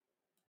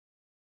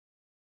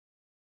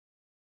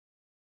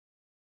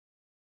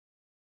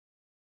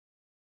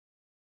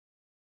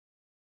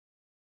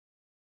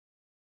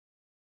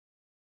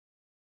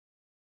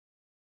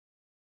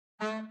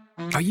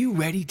Are you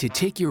ready to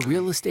take your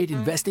real estate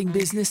investing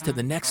business to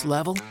the next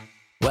level?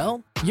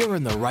 Well, you're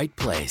in the right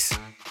place.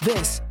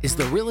 This is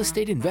the Real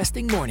Estate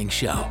Investing Morning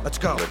Show. Let's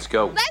go. Let's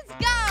go. Let's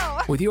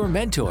go! With your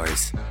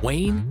mentors,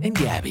 Wayne and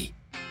Gabby.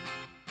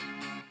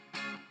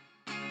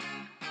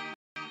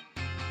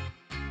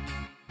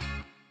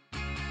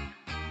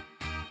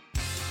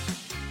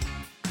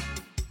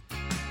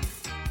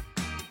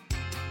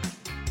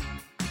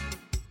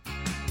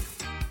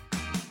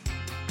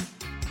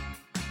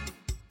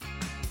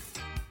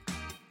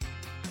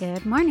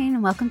 Good morning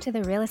and welcome to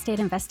the Real Estate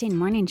Investing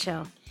Morning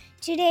Show.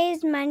 Today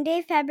is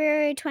Monday,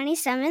 February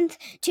 27th,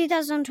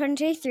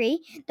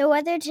 2023. The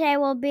weather today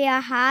will be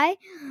a high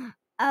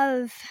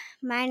of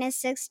minus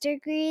 6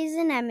 degrees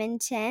in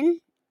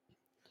Edmonton,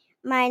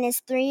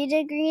 minus 3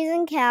 degrees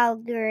in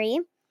Calgary,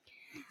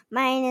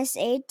 minus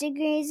 8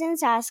 degrees in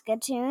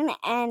Saskatoon,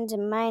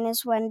 and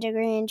minus 1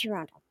 degree in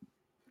Toronto.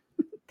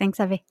 Thanks,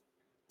 Evie.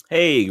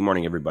 Hey, good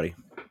morning, everybody.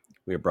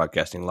 We are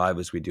broadcasting live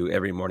as we do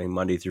every morning,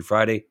 Monday through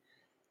Friday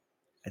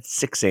at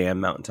 6 a.m.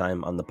 Mountain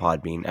Time on the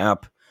Podbean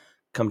app.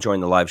 Come join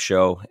the live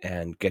show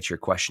and get your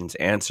questions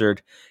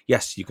answered.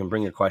 Yes, you can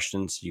bring your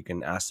questions. You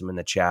can ask them in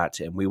the chat,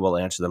 and we will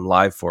answer them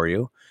live for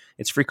you.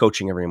 It's free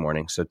coaching every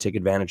morning, so take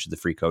advantage of the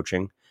free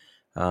coaching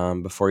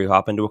before you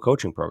hop into a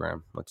coaching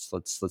program. Let's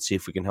see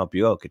if we can help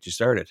you out, get you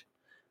started.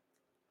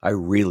 I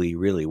really,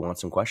 really want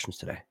some questions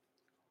today.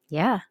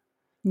 Yeah.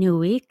 New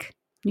week,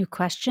 new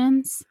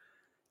questions,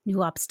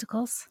 new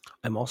obstacles.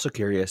 I'm also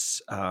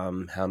curious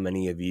how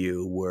many of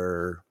you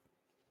were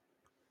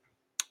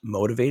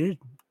motivated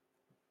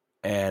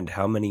and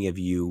how many of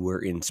you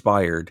were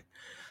inspired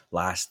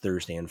last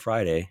Thursday and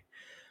Friday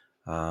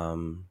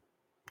to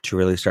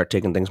really start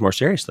taking things more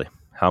seriously.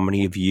 How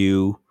many of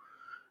you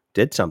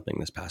did something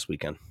this past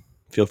weekend?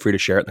 Feel free to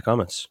share it in the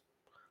comments.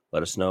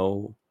 Let us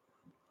know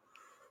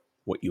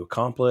what you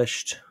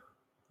accomplished,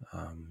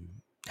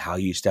 how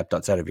you stepped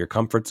outside of your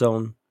comfort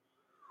zone.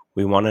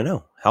 We want to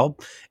know how,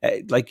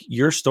 like,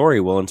 your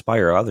story will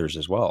inspire others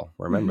as well.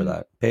 Remember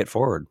that. Pay it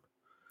forward.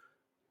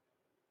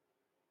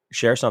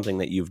 Share something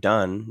that you've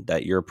done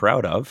that you're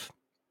proud of,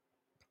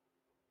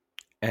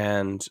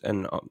 and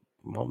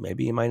well,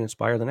 maybe you might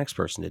inspire the next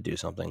person to do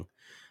something,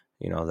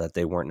 that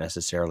they weren't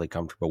necessarily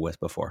comfortable with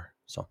before.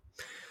 So,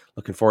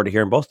 looking forward to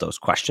hearing both those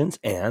questions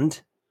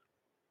and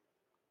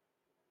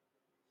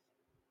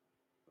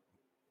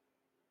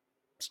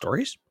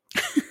stories.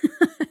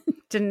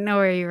 Didn't know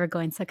where you were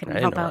going, so I couldn't I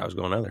help didn't know out. where I was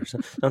going either.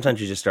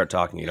 Sometimes you just start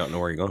talking, you don't know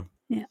where you're going.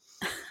 Yeah.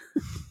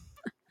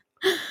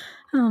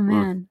 Oh,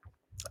 man.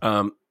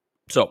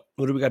 So,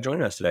 who do we got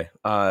joining us today?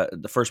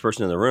 The first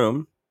person in the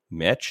room,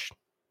 Mitch.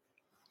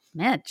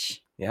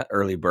 Mitch. Yeah,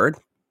 early bird.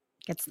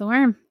 Gets the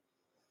worm.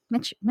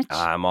 Mitch.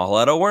 I'm all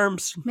out of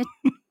worms.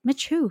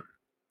 Mitch who?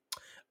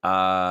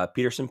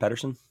 Pedersen.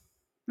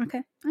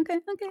 Okay.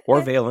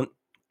 Or Valent.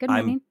 Good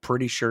morning. I'm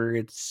pretty sure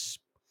it's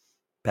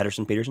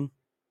Peterson.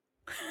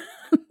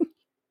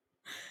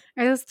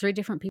 Are those three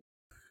different people?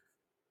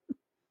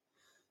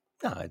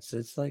 No,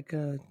 it's like,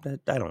 I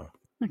don't know.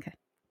 Okay.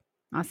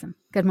 Awesome.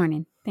 Good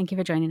morning. Thank you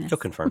for joining us. You'll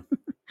confirm.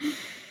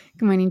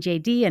 Good morning,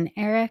 JD and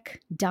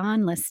Eric,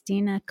 Don,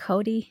 Listina,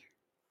 Cody.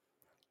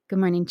 Good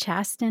morning,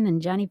 Chaston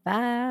and Johnny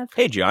Five.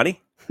 Hey,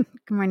 Johnny.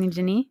 Good morning,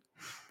 Jenny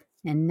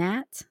and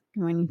Nat.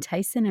 Good morning,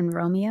 Tyson and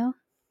Romeo.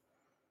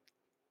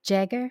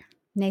 Jagger,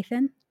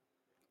 Nathan,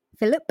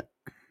 Philip.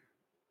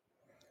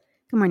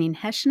 Good morning,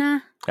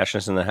 Heshna.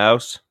 Heshna's in the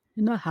house.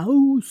 In the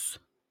house.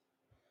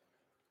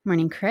 Good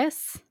morning,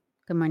 Chris.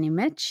 Good morning,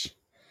 Mitch.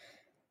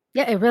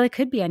 Yeah, it really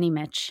could be any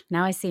Mitch.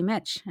 Now I see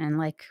Mitch, and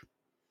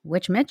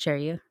which Mitch are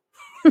you?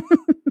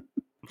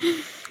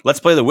 Let's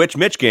play the Which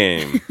Mitch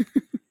game.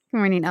 Good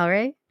morning,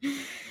 Elray.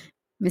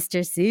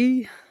 Mr.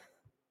 C. Good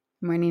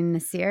morning,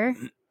 Nasir.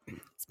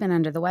 He's been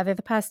under the weather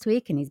the past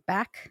week, and he's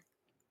back.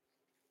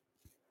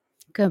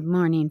 Good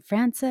morning,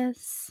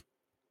 Francis.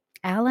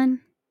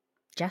 Alan.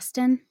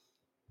 Justin.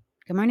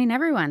 Good morning,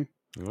 everyone.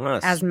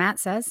 Yes. As Matt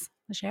says,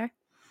 the share.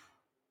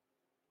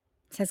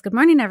 Says, good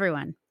morning,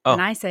 everyone. Oh.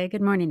 And I say,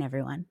 good morning,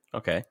 everyone.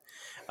 Okay.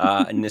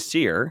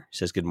 Nasir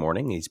says good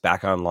morning. He's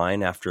back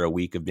online after a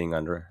week of being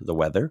under the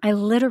weather. I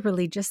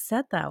literally just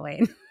said that,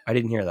 Wayne. I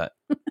didn't hear that.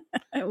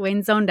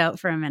 Wayne zoned out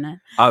for a minute.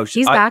 Oh,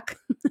 He's back.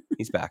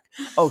 He's back.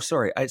 Oh,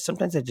 sorry.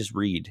 Sometimes I just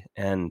read,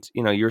 and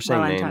you're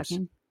saying While I'm names.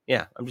 talking.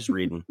 Yeah, I'm just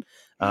reading.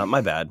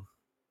 My bad.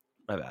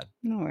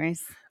 No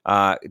worries.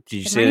 Did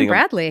you Good say morning, anything?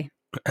 Bradley.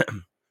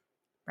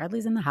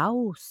 Bradley's in the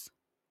house.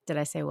 Did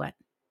I say what?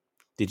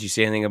 Did you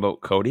say anything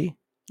about Cody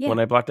Yeah. when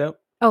I blocked out?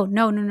 Oh,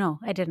 no.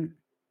 I didn't.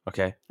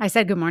 Okay. I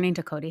said good morning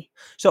to Cody.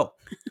 So,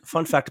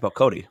 fun fact about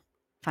Cody.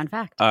 Fun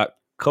fact.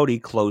 Cody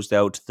closed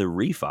out the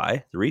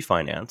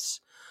refinance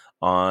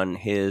on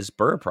his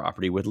Burr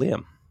property with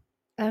Liam.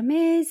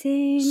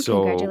 Amazing.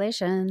 So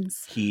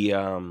Congratulations.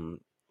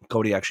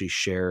 Cody actually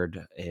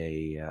shared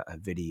a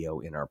video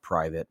in our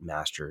private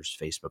Masters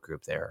Facebook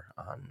group there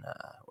on,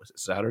 was it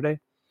Saturday?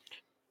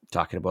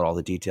 Talking about all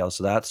the details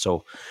of that.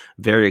 So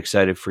very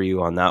excited for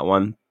you on that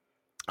one.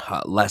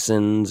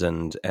 Lessons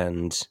and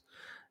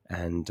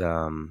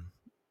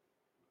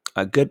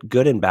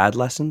good and bad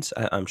lessons,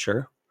 I'm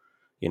sure.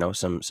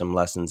 Some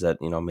lessons that,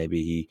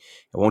 maybe he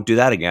won't do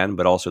that again,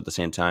 but also at the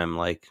same time,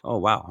 like, oh,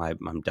 wow,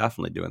 I'm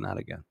definitely doing that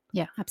again.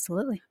 Yeah,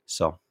 absolutely.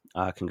 So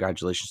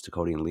congratulations to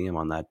Cody and Liam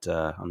on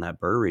that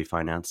Burr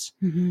refinance.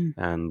 Mm-hmm.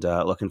 And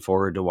looking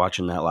forward to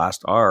watching that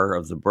last R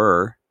of the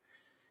Burr.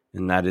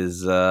 And that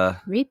is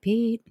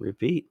Repeat.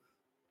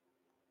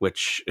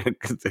 Which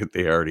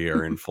they already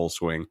are in full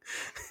swing.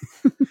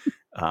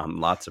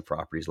 Lots of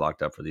properties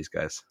locked up for these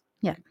guys.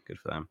 Yeah. Good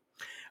for them.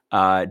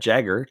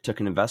 Jagger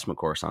took an investment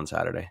course on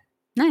Saturday.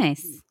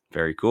 Nice.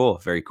 Very cool.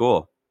 Very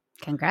cool.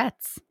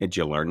 Congrats. Did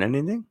you learn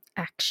anything?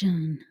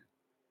 Action.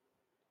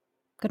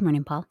 Good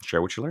morning, Paul.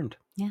 Share what you learned.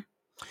 Yeah.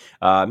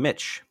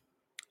 Mitch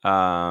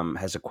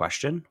has a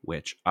question,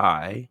 which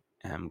I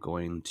am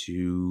going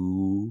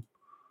to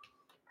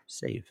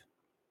save.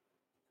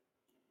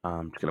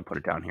 I'm just going to put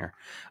it down here.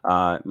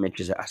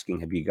 Mitch is asking,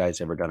 have you guys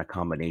ever done a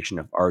combination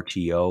of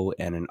RTO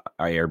and an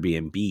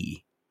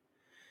Airbnb?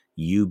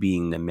 You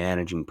being the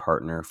managing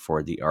partner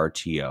for the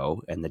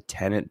RTO and the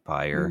tenant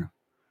buyer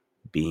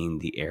being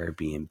the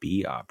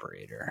Airbnb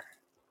operator.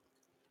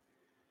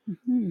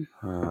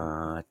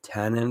 Mm-hmm.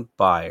 Tenant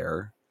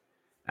buyer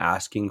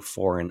asking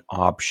for an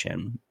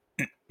option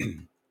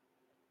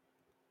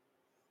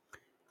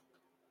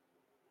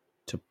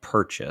to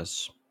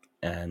purchase,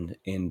 and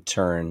in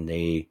turn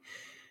they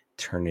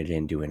turn it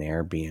into an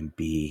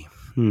Airbnb.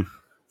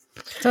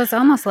 So it's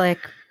almost like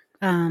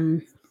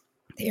the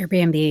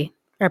Airbnb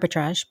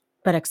arbitrage,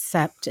 but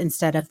except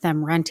instead of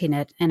them renting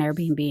it and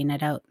Airbnb-ing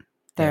it out,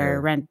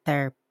 they're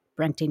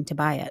renting to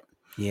buy it.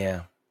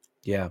 Yeah.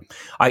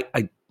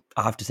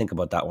 I'll have to think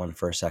about that one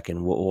for a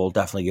second. We'll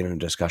definitely get into a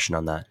discussion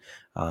on that.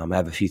 I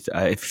have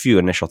a few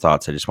initial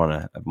thoughts. I just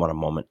want a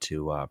moment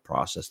to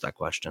process that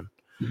question.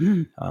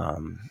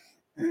 Mm-hmm.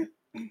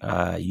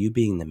 You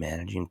being the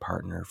managing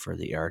partner for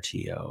the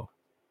RTO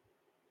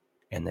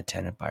and the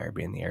tenant buyer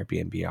being the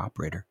Airbnb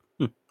operator.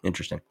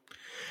 Interesting.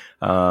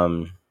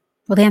 Well,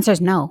 the answer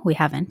is no. We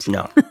haven't.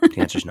 No, the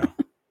answer is no.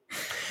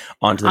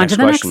 On to the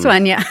next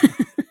one. Yeah.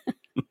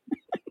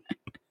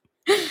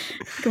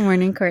 Good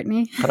morning,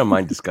 Courtney. I don't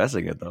mind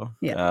discussing it though.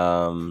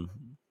 Yeah.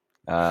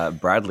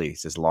 Bradley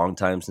says, long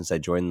time since I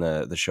joined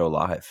the show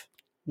live.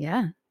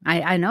 Yeah.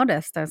 I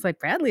noticed. I was like,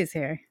 Bradley's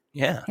here.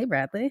 Yeah. Hey,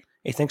 Bradley.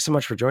 Hey, thanks so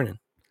much for joining.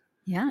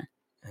 Yeah.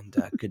 And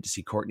good to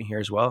see Courtney here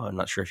as well. I'm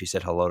not sure if you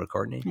said hello to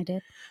Courtney. I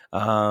did.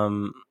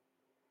 Um,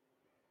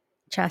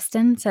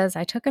 Chaston says,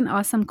 I took an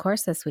awesome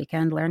course this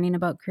weekend learning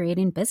about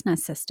creating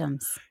business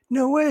systems.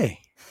 No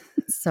way.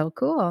 So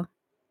cool.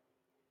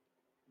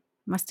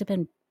 Must have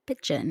been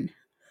bitchin'.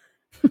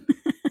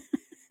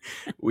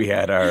 We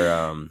had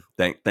our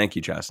thank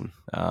you, Chaston.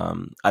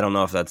 I don't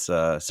know if that's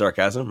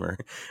sarcasm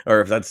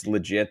or if that's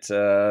legit,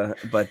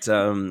 but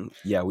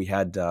yeah, we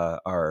had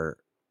our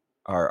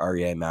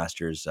REI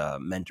Masters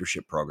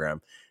mentorship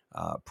program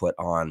put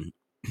on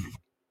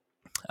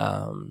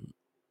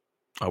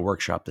a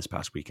workshop this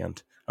past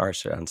weekend, or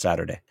on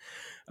Saturday,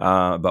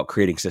 about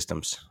creating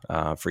systems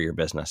for your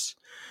business.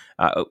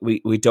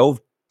 We dove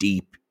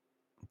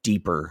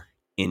deeper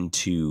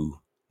into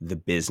the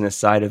business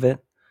side of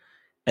it.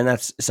 And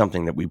that's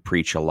something that we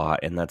preach a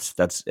lot. And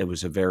it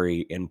was a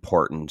very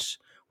important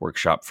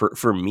workshop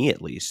for me,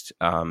 at least,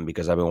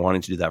 because I've been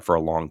wanting to do that for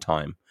a long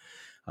time.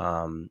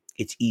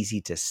 It's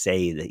easy to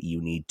say that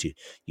you need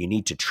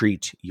to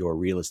treat your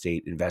real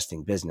estate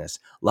investing business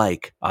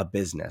like a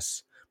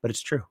business, but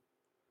it's true.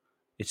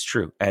 It's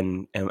true.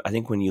 And I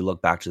think when you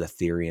look back to the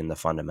theory and the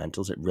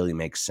fundamentals, it really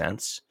makes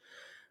sense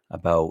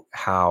about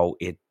how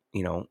it,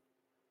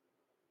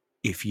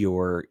 if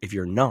you're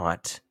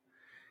not,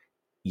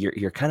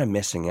 you're kind of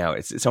missing out.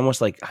 It's almost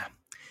like, I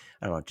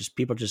don't know, just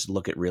people just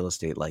look at real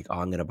estate like, oh,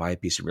 I'm going to buy a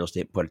piece of real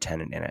estate, put a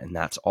tenant in it, and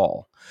that's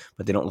all.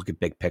 But they don't look at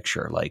big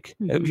picture. Like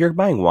if you're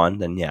buying one,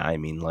 then yeah, I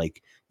mean,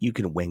 like you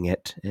can wing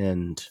it,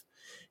 and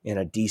in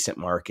a decent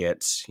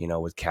market,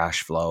 with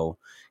cash flow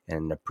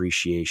and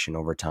appreciation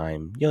over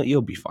time,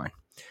 you'll be fine.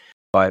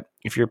 But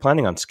if you're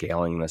planning on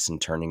scaling this and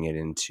turning it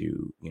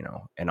into,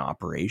 an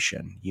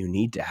operation, you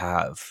need to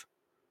have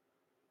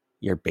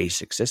your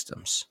basic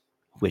systems,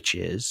 which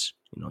is,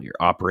 your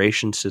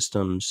operation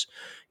systems,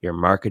 your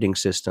marketing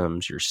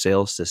systems, your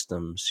sales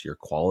systems, your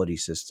quality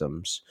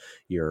systems,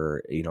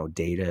 your,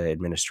 data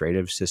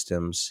administrative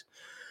systems,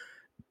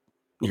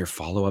 your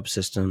follow-up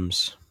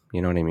systems,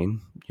 you know what I mean?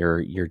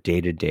 Your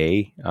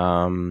day-to-day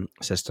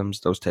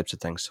systems, those types of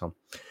things. So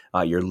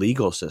your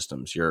legal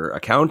systems, your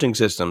accounting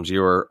systems,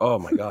 oh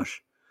my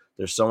gosh,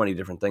 there's so many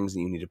different things that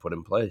you need to put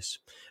in place.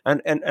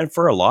 And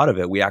for a lot of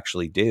it, we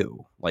actually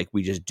do. Like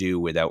we just do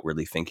without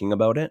really thinking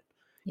about it.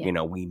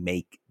 Yeah. We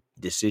make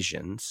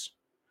decisions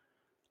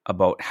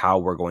about how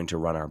we're going to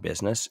run our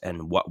business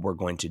and what we're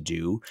going to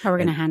do. How we're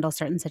going to handle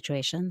certain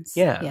situations.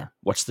 Yeah.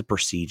 What's the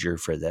procedure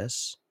for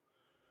this?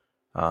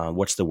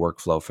 What's the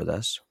workflow for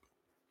this?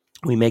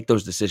 We make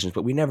those decisions,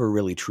 but we never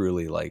really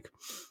truly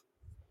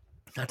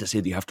not to say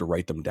that you have to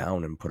write them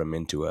down and put them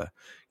into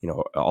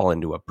all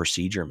into a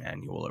procedure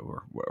manual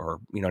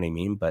or you know what I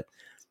mean? But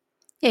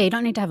yeah, you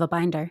don't need to have a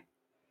binder.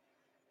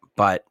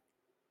 But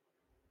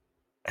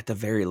at the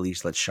very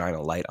least, let's shine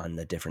a light on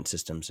the different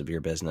systems of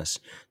your business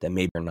that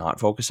maybe you're not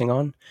focusing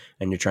on,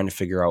 and you're trying to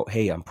figure out,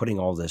 hey, I'm putting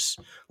all this.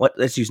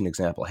 Let's use an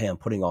example. Hey, I'm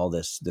putting all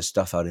this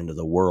stuff out into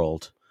the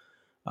world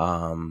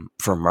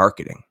for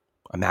marketing.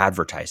 I'm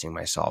advertising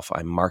myself.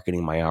 I'm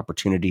marketing my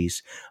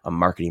opportunities. I'm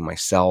marketing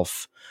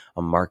myself.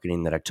 I'm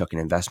marketing that I took an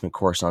investment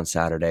course on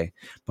Saturday,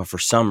 but for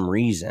some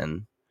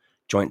reason,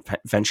 joint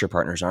venture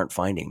partners aren't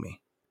finding me.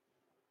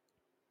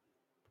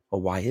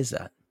 Well, why is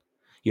that?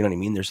 You know what I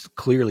mean? There's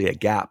clearly a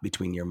gap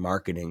between your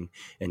marketing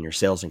and your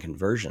sales and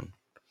conversion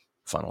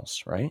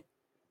funnels, right?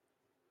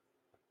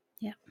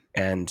 Yeah.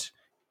 And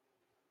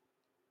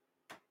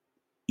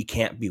you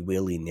can't be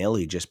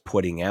willy-nilly just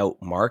putting out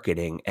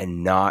marketing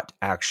and not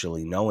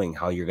actually knowing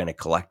how you're going to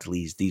collect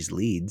these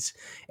leads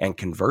and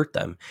convert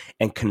them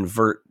and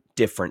convert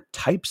different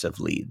types of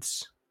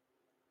leads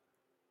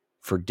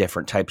for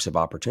different types of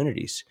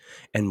opportunities.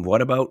 And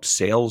what about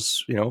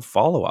sales,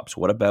 follow-ups?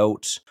 What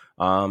about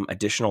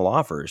additional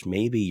offers?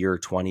 Maybe your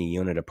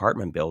 20-unit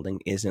apartment building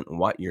isn't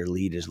what your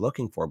lead is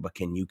looking for, but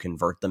can you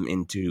convert them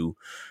into,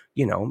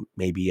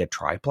 maybe a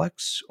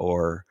triplex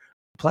or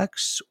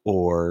plex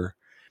or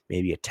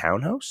maybe a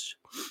townhouse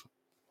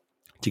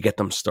to get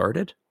them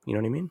started? You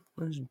know what I mean?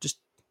 Just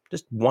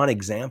one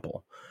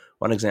example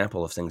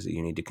of things that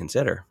you need to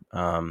consider.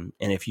 And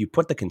if you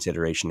put the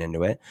consideration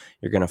into it,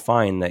 you're going to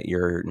find that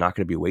you're not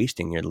going to be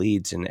wasting your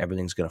leads and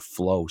everything's going to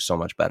flow so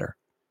much better.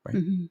 Right.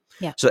 Mm-hmm.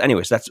 Yeah. So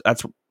anyways, that's,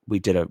 we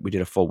did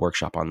a full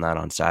workshop on that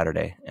on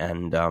Saturday,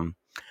 and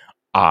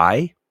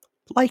I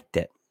liked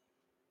it.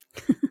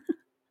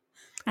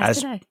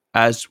 As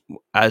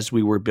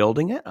we were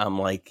building it, I'm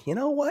like, you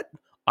know what?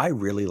 I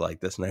really like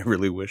this, and I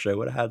really wish I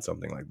would have had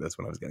something like this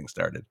when I was getting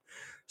started.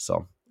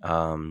 So,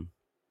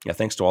 yeah,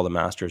 thanks to all the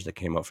masters that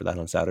came out for that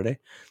on Saturday.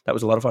 That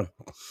was a lot of fun.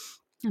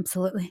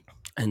 Absolutely.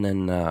 And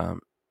then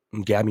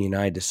Gabby and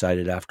I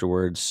decided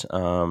afterwards,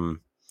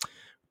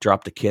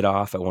 drop the kid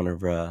off at one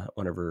of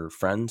her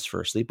friends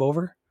for a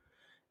sleepover,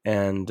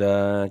 and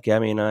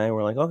Gabby and I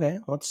were like, okay,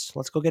 let's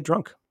go get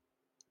drunk.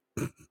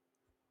 No,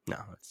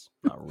 that's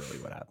not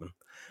really what happened.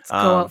 Let's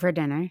go out for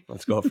dinner.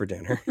 Let's go out for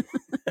dinner.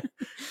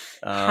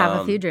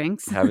 Have a few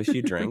drinks. Have a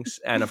few drinks.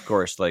 And of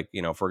course,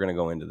 if we're going to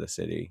go into the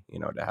city,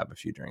 to have a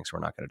few drinks, we're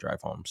not going to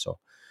drive home. So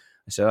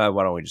I said,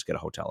 why don't we just get a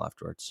hotel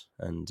afterwards?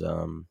 And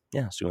so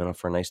we went out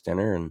for a nice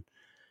dinner and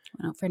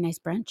went out for a nice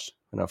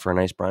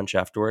brunch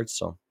afterwards.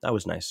 So that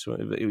was nice.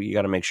 You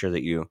got to make sure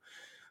that you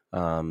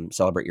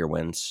celebrate your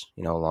wins,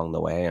 along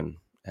the way.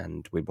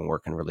 And we've been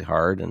working really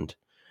hard, and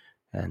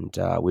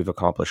we've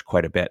accomplished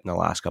quite a bit in the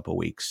last couple of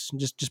weeks,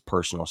 just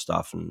personal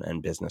stuff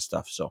and business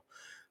stuff. So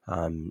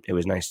it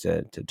was nice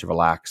to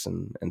relax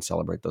and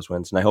celebrate those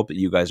wins. And I hope that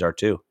you guys are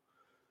too.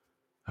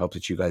 I hope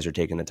that you guys are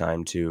taking the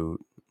time to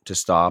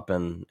stop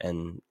and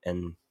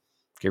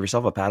give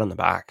yourself a pat on the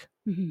back,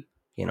 mm-hmm.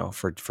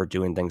 For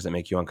doing things that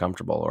make you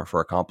uncomfortable, or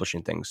for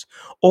accomplishing things,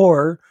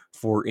 or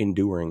for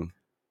enduring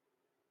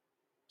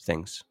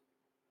things.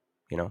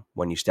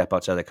 When you step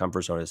outside the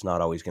comfort zone, it's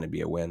not always going to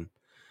be a win.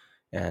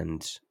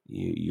 And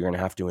you're going to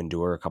have to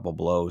endure a couple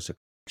blows,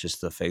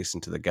 just the face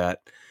into the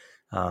gut.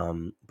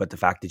 But the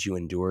fact that you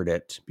endured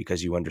it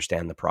because you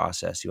understand the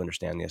process, you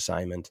understand the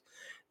assignment,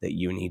 that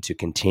you need to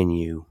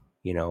continue,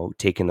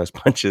 taking those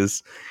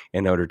punches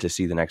in order to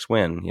see the next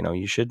win,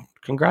 you should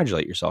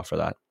congratulate yourself for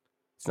that.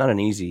 It's not an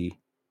easy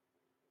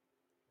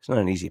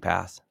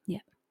path. Yeah,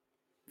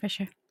 for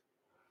sure.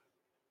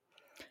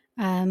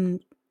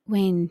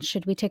 Wayne,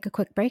 should we take a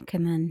quick break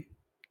and then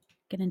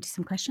get into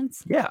some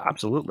questions? Yeah,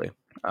 absolutely.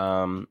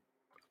 I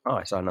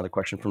saw another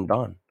question from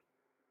Don.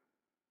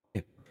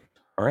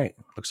 All right.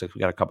 Looks like we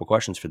got a couple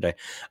questions for today.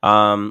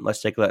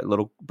 Let's take a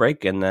little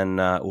break, and then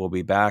we'll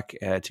be back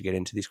to get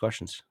into these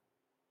questions.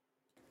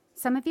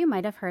 Some of you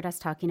might have heard us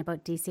talking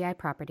about DCI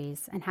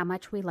Properties and how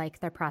much we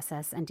like their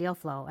process and deal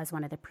flow as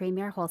one of the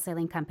premier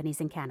wholesaling companies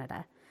in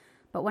Canada.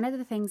 But one of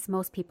the things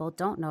most people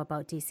don't know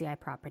about DCI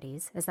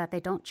Properties is that they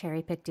don't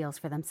cherry pick deals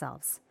for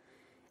themselves.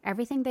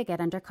 Everything they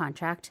get under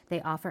contract, they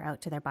offer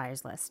out to their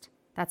buyers list.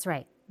 That's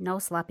right. No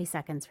sloppy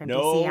seconds from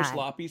DCI. No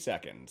sloppy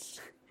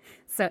seconds.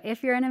 So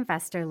if you're an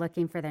investor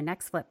looking for their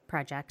next flip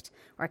project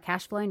or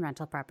cash flowing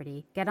rental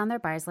property, get on their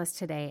buyers list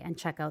today and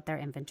check out their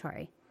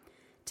inventory.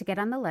 To get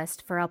on the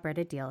list for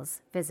Alberta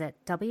deals, visit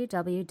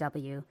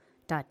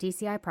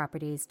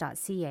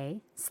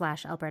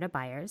www.dciproperties.ca/Alberta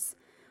buyers,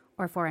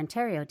 or for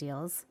Ontario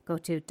deals, go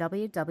to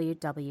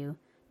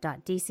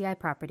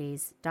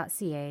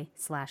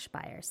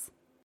www.dciproperties.ca/buyers.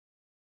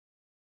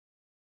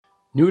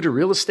 New to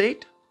real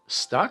estate?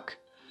 Stuck?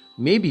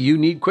 Maybe you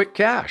need quick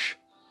cash.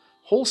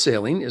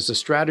 Wholesaling is a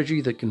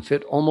strategy that can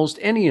fit almost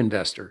any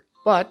investor,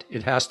 but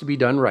it has to be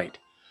done right.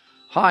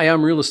 Hi,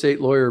 I'm real estate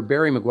lawyer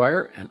Barry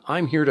McGuire, and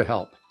I'm here to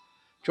help.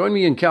 Join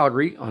me in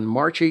Calgary on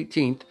March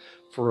 18th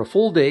for a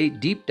full-day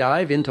deep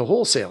dive into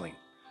wholesaling.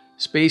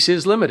 Space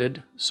is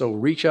limited, so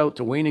reach out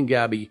to Wayne and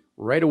Gabby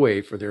right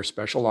away for their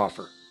special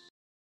offer.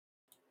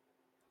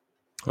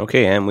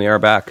 Okay, and we are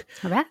back.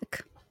 We're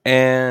back.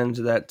 And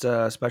that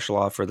special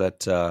offer that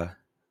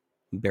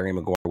Barry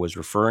McGuire was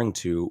referring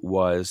to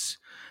was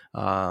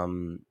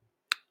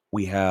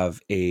we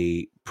have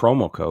a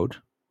promo code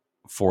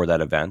for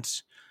that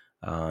event.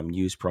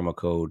 Use promo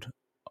code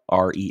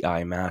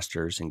REI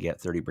Masters and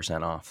get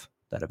 30% off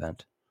that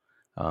event,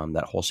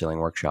 that wholesaling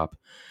workshop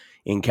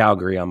in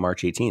Calgary on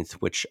March 18th,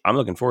 which I'm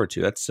looking forward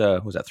to. That's,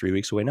 was that 3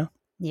 weeks away now?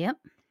 Yep.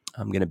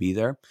 I'm going to be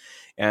there.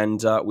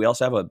 And we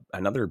also have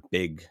another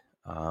big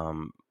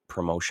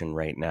promotion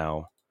right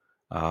now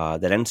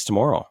that ends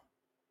tomorrow.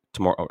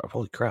 Oh,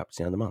 holy crap, it's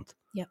the end of the month.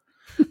 Yep.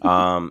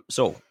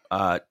 So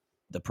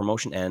the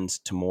promotion ends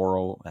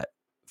tomorrow at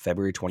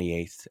February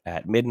 28th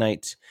at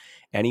midnight.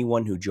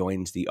 Anyone who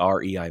joins the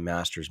REI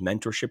Masters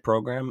Mentorship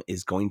Program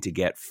is going to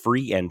get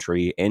free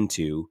entry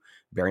into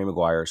Barry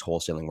McGuire's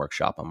wholesaling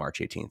workshop on March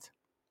 18th.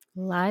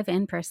 Live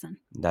in person.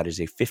 That is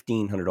a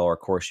 $1,500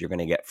 course you're going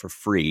to get for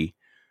free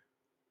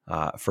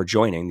for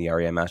joining the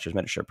REI Masters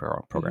Mentorship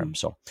Program. Mm-hmm.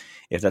 So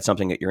if that's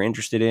something that you're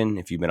interested in,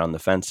 if you've been on the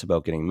fence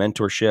about getting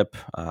mentorship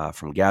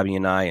from Gabby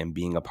and I and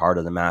being a part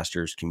of the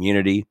Masters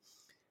community,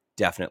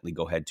 definitely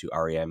go ahead to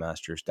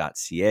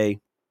reimasters.ca.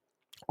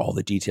 All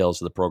the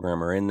details of the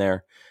program are in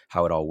there,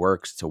 how it all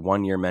works. It's a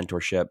 1-year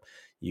mentorship.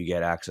 You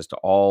get access to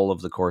all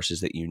of the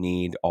courses that you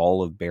need.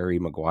 All of Barry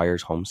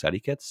McGuire's home study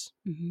kits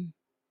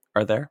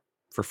are there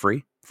for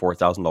free.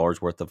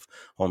 $4,000 worth of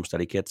home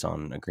study kits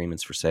on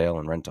agreements for sale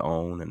and rent to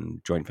own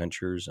and joint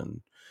ventures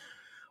and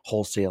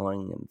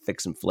wholesaling and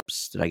fix and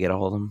flips. Did I get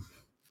all of them?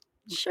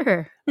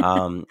 Sure.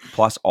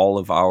 Plus all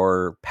of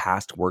our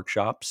past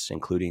workshops,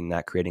 including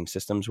that creating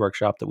systems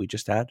workshop that we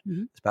just had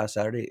this past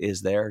Saturday,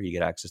 is there. You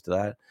get access to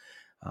that.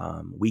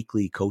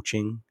 Weekly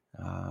coaching.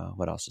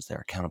 What else is there?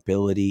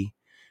 Accountability.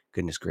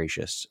 Goodness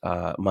gracious.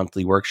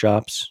 Monthly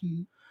workshops.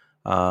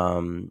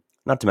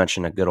 Not to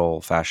mention a good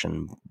old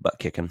fashioned butt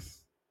kicking.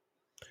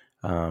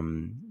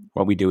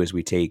 What we do is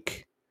we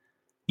take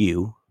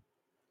you,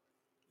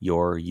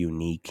 your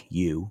unique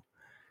you,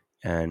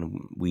 and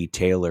we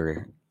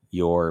tailor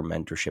your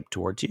mentorship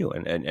towards you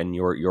and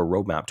your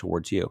roadmap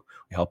towards you.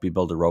 We help you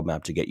build a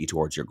roadmap to get you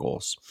towards your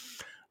goals.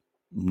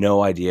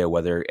 No idea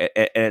whether,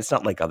 and it's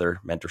not like other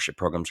mentorship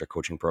programs or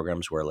coaching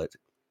programs where, like,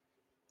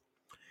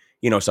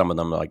 some of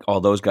them are like, oh,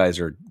 those guys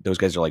are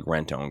like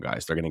rent to own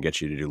guys. They're going to get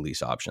you to do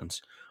lease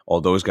options. Oh,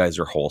 those guys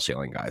are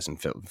wholesaling guys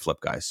and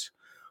flip guys.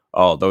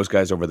 Oh, those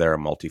guys over there are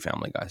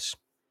multifamily guys.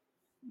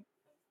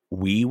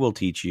 We will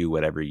teach you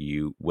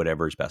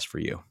whatever is best for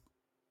you.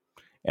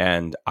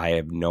 And I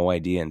have no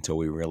idea until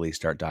we really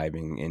start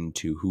diving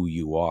into who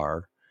you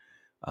are.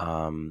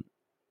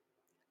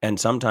 And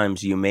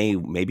sometimes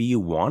maybe you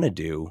want to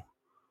do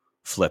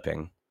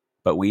flipping,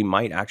 but we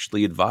might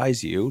actually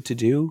advise you to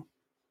do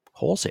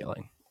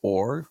wholesaling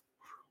or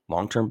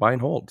long-term buy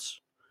and holds.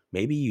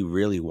 Maybe you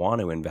really want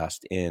to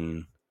invest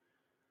in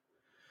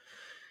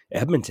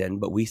Edmonton,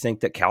 but we think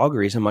that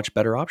Calgary is a much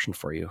better option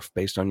for you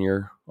based on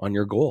your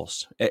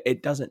goals.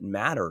 It doesn't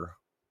matter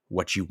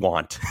what you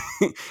want.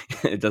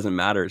 It doesn't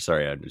matter.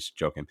 Sorry, I'm just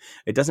joking.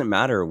 It doesn't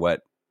matter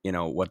what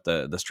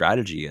the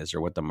strategy is or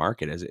what the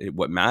market is.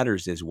 What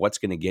matters is what's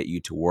going to get you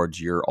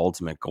towards your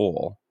ultimate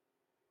goal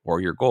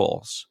or your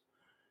goals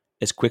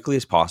as quickly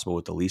as possible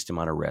with the least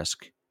amount of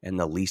risk and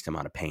the least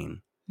amount of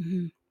pain.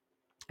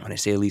 When I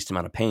say least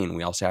amount of pain,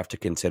 we also have to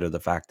consider the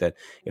fact that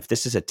if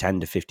this is a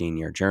 10 to 15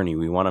 year journey,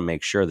 we want to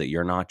make sure that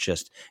you're not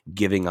just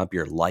giving up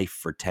your life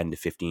for 10 to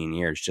 15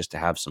 years just to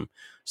have some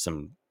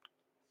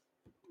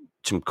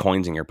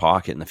coins in your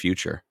pocket in the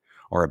future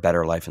or a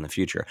better life in the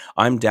future.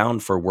 I'm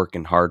down for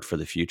working hard for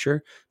the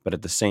future, but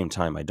at the same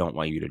time, I don't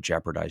want you to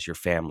jeopardize your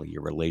family,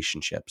 your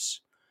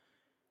relationships,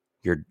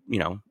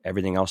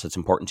 everything else that's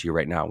important to you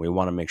right now. We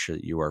want to make sure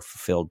that you are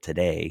fulfilled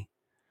today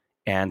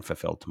and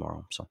fulfilled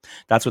tomorrow. So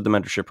that's what the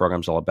mentorship program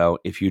is all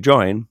about. If you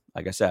join,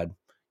 like I said,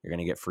 you're going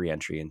to get free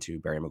entry into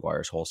Barry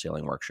McGuire's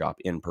wholesaling workshop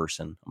in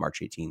person, March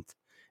 18th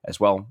as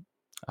well.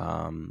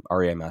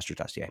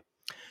 REIMasters.ca.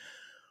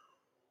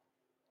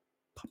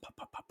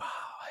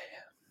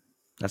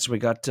 That's what we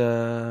got.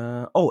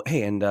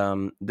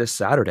 And this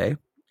Saturday,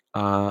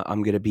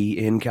 I'm going to be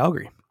in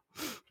Calgary.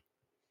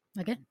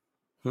 Again.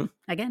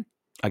 Again.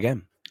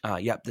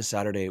 This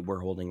Saturday, we're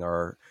holding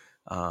our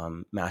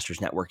Masters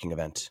networking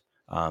event.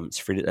 It's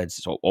free.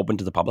 It's open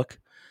to the public.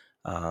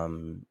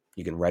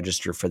 You can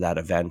register for that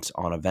event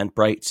on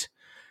Eventbrite.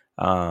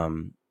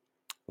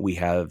 We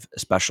have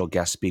special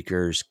guest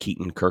speakers,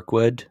 Keaton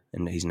Kirkwood,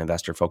 and he's an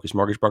investor-focused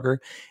mortgage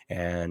broker,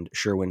 and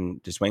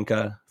Sherwin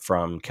Deswenka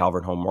from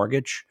Calvert Home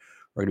Mortgage.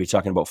 We're going to be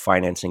talking about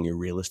financing your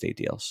real estate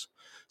deals.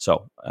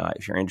 So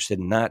if you're interested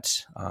in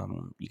that,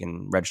 you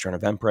can register on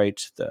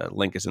Eventbrite. The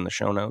link is in the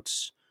show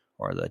notes,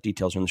 or the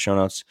details are in the show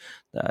notes.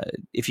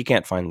 If you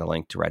can't find the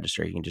link to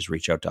register, you can just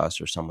reach out to us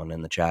or someone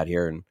in the chat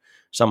here, and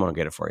someone will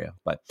get it for you.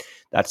 But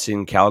that's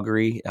in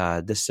Calgary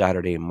this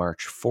Saturday,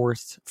 March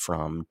 4th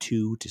from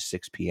 2 to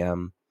 6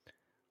 p.m.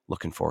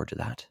 Looking forward to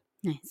that.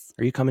 Nice.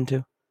 Are you coming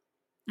too?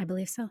 I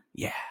believe so.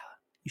 Yeah,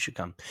 you should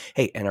come.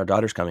 Hey, and our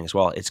daughter's coming as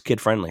well. It's kid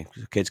friendly.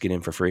 Kids get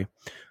in for free.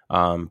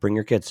 Bring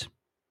your kids.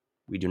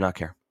 We do not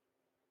care.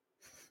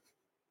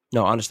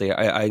 No, honestly,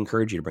 I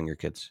encourage you to bring your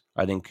kids.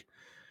 I think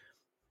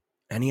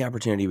any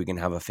opportunity we can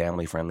have a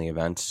family-friendly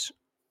event,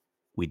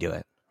 we do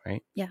it.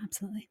 right? Yeah,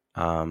 absolutely.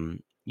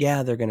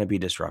 Yeah, they're going to be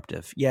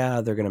disruptive.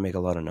 Yeah, they're going to make a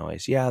lot of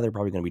noise. Yeah, they're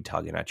probably going to be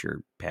tugging at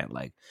your pant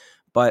leg.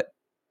 But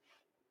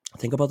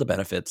think about the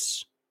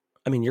benefits.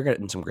 I mean, you're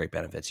getting some great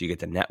benefits. You get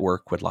to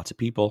network with lots of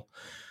people.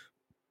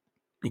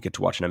 You get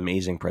to watch an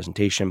amazing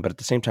presentation. But at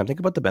the same time, think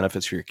about the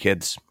benefits for your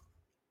kids.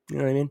 You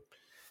know what I mean?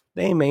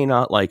 They may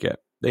not like it.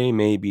 They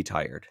may be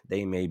tired.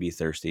 They may be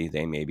thirsty.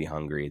 They may be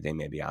hungry. They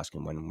may be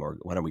asking when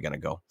are we going to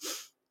go?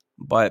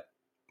 But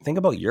think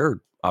about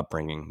your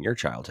upbringing, your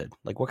childhood.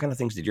 Like, what kind of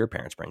things did your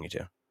parents bring you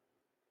to?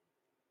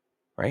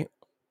 Right?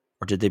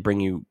 Or did they bring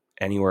you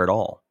anywhere at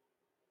all?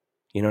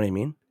 You know what I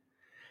mean?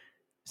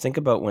 Think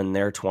about when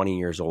they're 20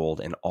 years old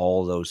and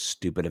all those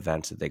stupid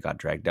events that they got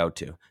dragged out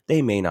to.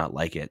 They may not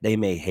like it. They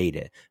may hate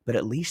it, but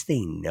at least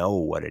they know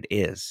what it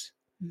is.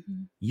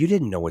 Mm-hmm. You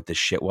didn't know what this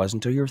shit was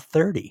until you're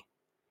 30.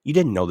 You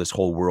didn't know this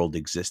whole world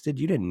existed.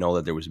 You didn't know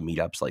that there was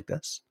meetups like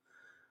this.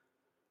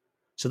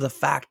 So the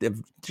fact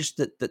of just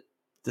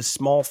the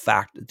small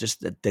fact,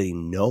 just that they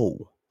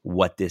know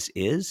what this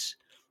is,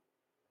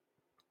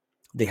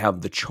 they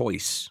have the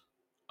choice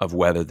of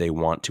whether they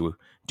want to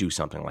do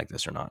something like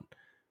this or not.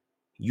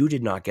 You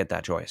did not get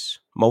that choice.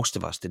 Most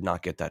of us did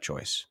not get that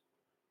choice.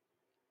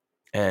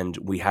 And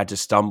we had to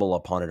stumble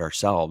upon it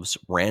ourselves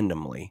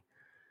randomly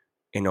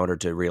in order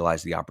to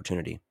realize the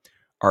opportunity.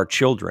 Our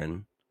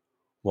children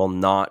will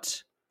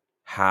not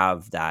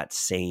have that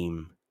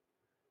same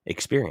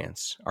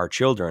experience. Our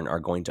children are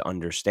going to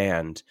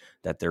understand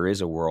that there is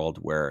a world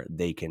where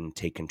they can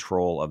take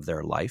control of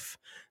their life.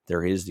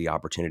 There is the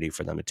opportunity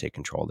for them to take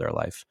control of their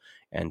life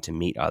and to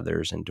meet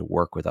others and to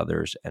work with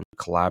others and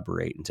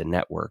collaborate and to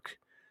network.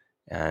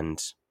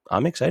 And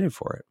I'm excited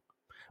for it.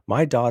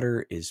 My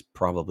daughter is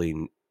probably,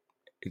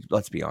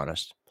 let's be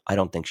honest, I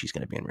don't think she's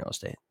going to be in real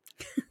estate.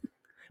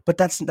 But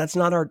it's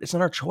not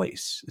our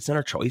choice. It's not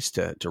our choice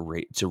to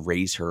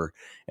raise her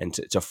and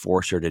to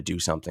force her to do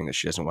something that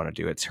she doesn't want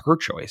to do. It's her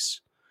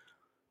choice.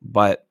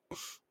 But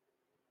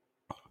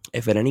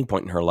if at any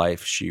point in her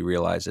life she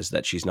realizes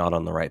that she's not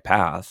on the right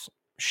path,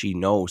 she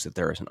knows that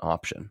there is an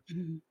option.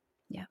 Mm-hmm.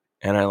 Yeah.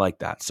 And I like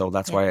that. So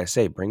that's why I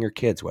say bring your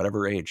kids,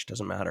 whatever age,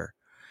 doesn't matter.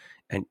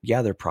 And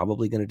yeah, they're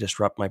probably going to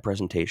disrupt my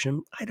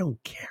presentation. I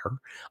don't care.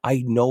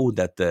 I know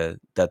that the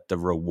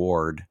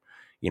reward,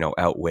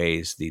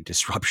 outweighs the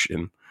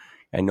disruption.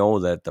 I know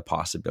that the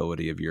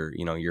possibility of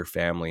your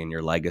family and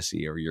your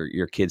legacy or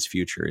your kid's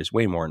future is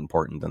way more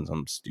important than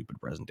some stupid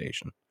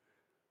presentation.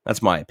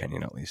 That's my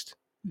opinion, at least.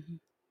 Mm-hmm.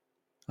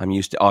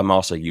 I'm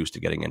also used to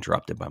getting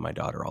interrupted by my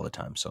daughter all the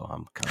time. So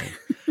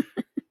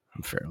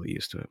I'm fairly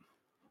used to it.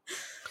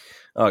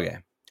 Okay.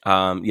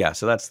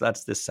 So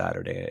that's this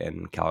Saturday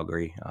in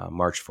Calgary,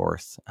 March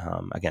 4th.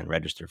 Again,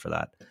 register for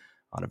that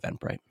on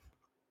Eventbrite.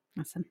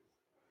 Awesome.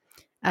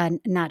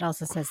 Nat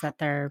also says that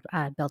they're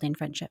building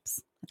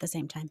friendships at the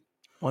same time.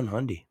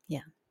 100. Yeah.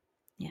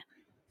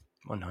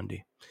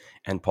 100.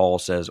 And Paul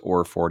says,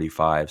 or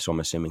 45. So I'm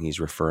assuming he's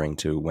referring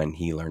to when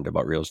he learned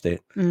about real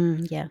estate.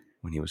 Yeah.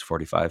 When he was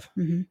 45.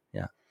 Mm-hmm.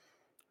 Yeah.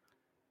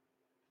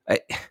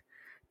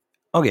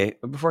 Okay.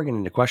 Before I get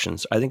into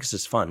questions, I think this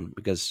is fun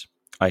because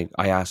I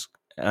ask,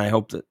 and I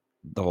hope that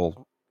the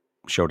whole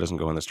show doesn't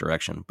go in this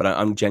direction, but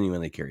I'm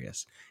genuinely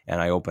curious.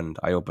 And I opened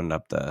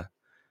up the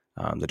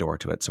door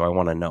to it. So I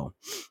want to know,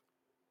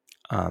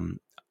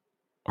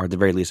 or at the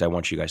very least, I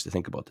want you guys to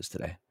think about this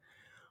today.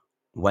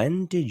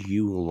 When did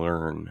you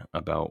learn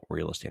about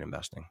real estate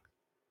investing?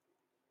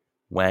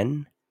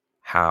 When,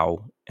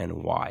 how,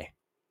 and why?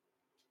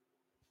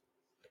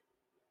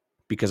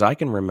 Because I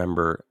can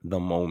remember the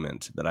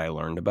moment that I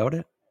learned about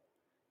it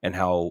and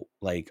how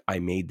I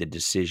made the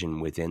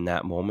decision within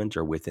that moment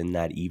or within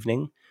that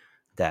evening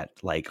that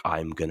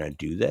I'm going to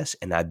do this.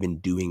 And I've been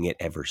doing it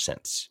ever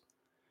since.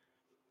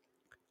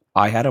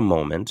 I had a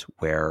moment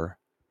where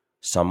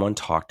someone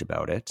talked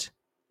about it.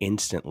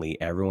 Instantly,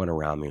 everyone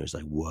around me was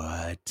like,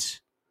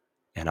 what?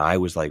 And I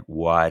was like,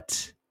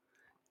 what?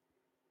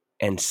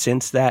 And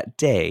since that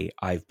day,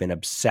 I've been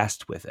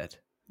obsessed with it.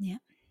 Yeah.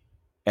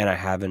 And I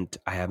haven't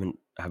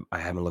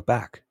looked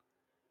back.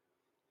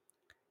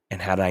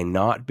 And had I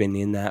not been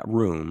in that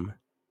room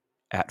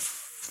at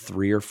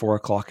 3 or 4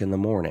 o'clock in the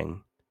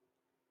morning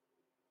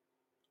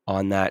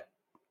on that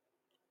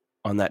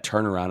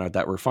turnaround at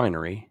that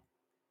refinery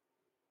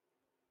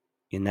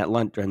in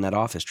that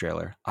office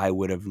trailer, I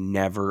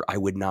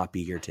would not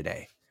be here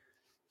today.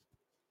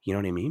 You know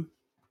what I mean?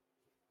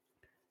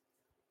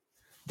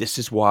 This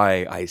is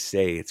why I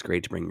say it's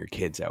great to bring your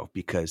kids out,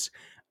 because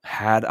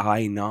had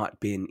I not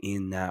been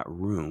in that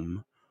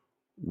room,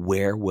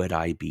 where would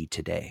I be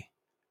today?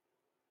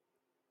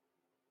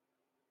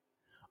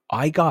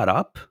 I got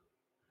up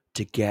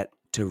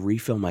to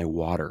refill my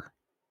water.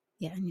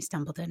 Yeah, and you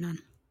stumbled in on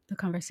the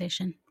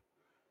conversation.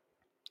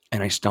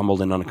 And I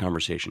stumbled in on a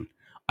conversation.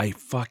 I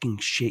fucking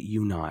shit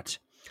you not.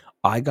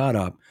 I got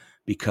up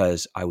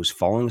because I was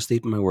falling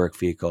asleep in my work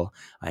vehicle.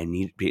 I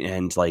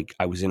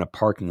was in a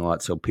parking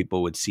lot so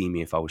people would see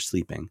me if I was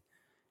sleeping.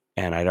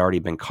 And I'd already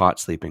been caught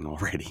sleeping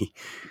already.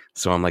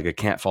 So I'm like, I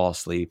can't fall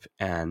asleep.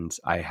 And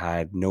I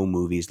had no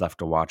movies left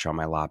to watch on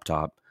my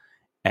laptop.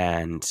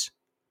 And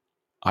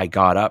I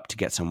got up to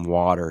get some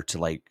water to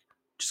like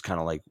just kind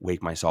of like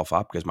wake myself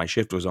up because my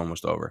shift was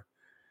almost over.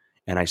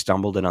 And I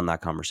stumbled in on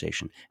that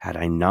conversation. Had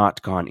I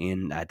not gone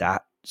in at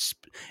that,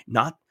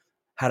 not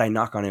had I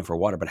not gone in for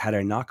water, but had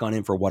I not gone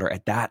in for water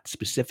at that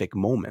specific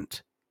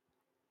moment,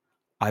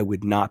 I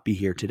would not be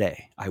here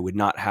today. I would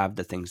not have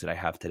the things that I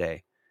have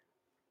today.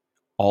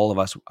 All of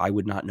us, I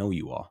would not know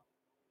you all.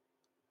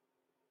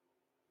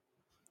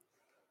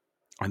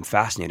 I'm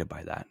fascinated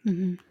by that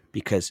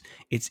because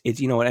it's,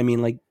 you know what I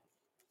mean? Like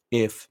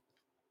if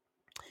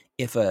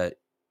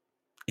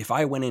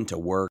I went into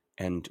work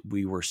and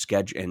we were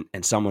scheduled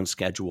and someone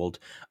scheduled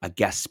a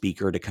guest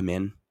speaker to come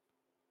in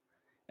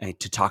and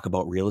to talk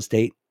about real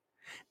estate,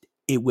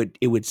 it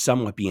would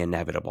somewhat be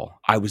inevitable.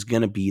 I was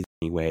going to be there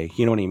anyway.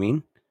 You know what I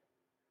mean?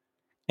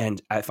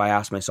 And if I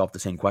asked myself the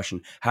same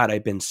question, had I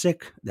been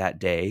sick that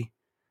day,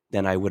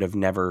 then I would have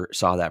never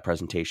saw that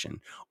presentation.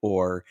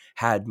 Or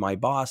had my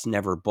boss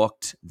never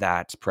booked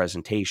that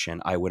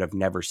presentation, I would have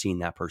never seen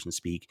that person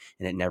speak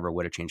and it never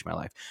would have changed my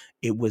life.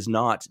 It was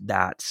not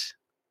that,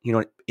 you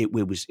know, it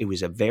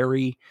was a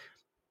very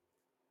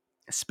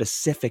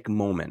specific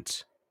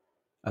moment,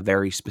 a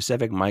very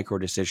specific micro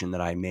decision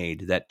that I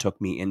made that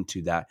took me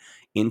into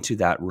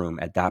that room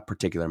at that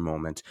particular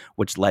moment,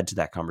 which led to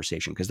that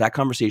conversation. Because that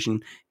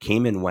conversation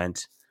came and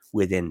went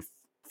within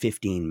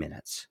 15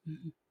 minutes.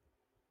 Mm-hmm.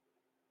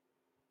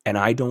 And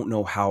I don't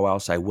know how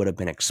else I would have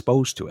been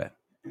exposed to it.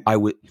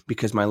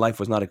 Because my life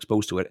was not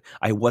exposed to it.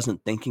 I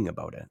wasn't thinking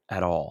about it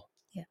at all.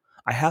 Yeah.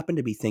 I happened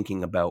to be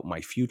thinking about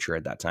my future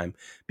at that time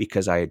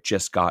because I had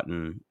just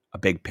gotten a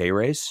big pay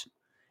raise.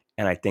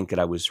 And I think that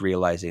I was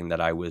realizing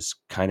that I was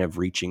kind of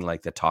reaching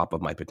like the top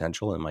of my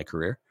potential in my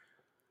career.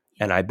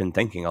 Yeah. And I've been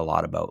thinking a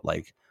lot about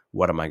like,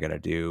 what am I going to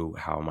do?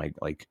 How am I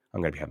like,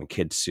 I'm going to be having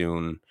kids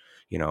soon.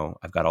 You know,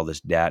 I've got all this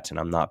debt and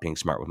I'm not being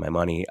smart with my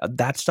money.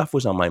 That stuff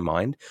was on my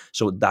mind.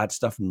 So that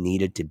stuff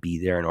needed to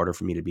be there in order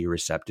for me to be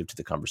receptive to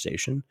the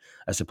conversation,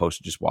 as opposed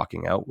to just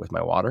walking out with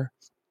my water.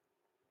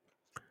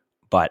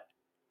 But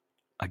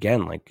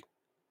again, like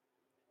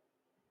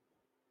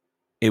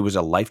it was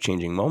a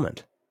life-changing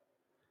moment.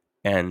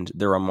 And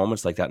there are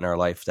moments like that in our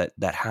life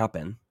that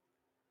happen.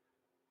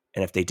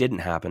 And if they didn't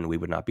happen, we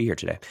would not be here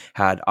today.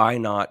 Had I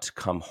not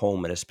come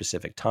home at a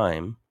specific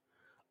time,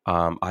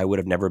 I would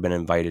have never been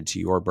invited to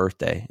your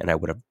birthday, and I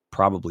would have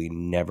probably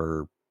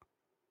never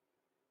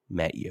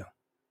met you.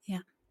 Yeah.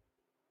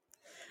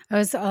 I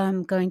was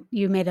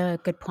you made a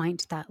good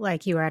point that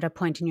like you were at a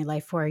point in your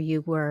life where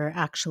you were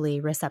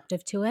actually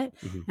receptive to it.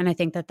 Mm-hmm. And I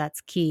think that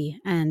that's key.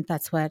 And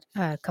that's what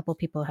a couple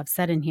people have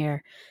said in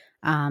here.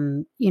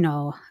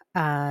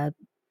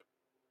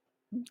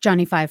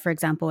 Johnny Five, for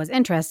example, was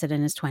interested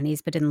in his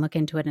 20s, but didn't look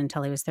into it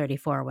until he was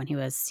 34 when he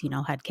was,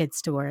 had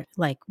kids to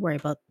worry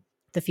about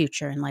the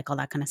future and like all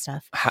that kind of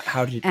stuff.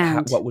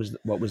 What was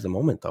the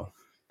moment though?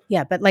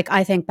 Yeah. But like,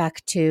 I think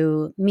back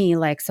to me,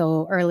 like,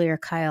 so earlier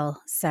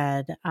Kyle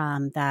said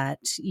that,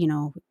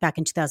 back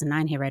in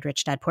 2009, he read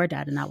Rich Dad, Poor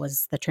Dad, and that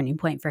was the turning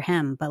point for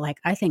him. But like,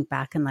 I think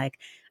back and like,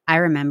 I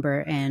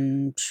remember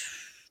in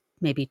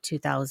maybe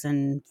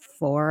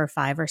 2004 or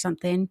 5 or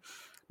something,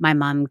 my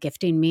mom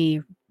gifting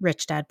me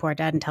Rich Dad, Poor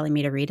Dad and telling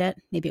me to read it.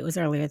 Maybe it was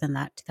earlier than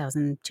that,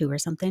 2002 or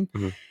something.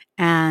 Mm-hmm.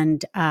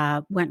 And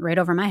went right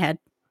over my head.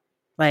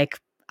 Like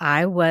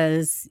I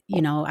was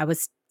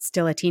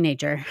still a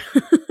teenager.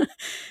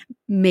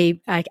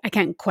 Maybe I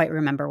can't quite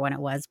remember when it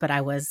was, but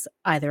I was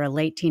either a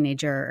late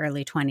teenager or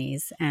early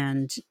 20s.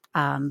 And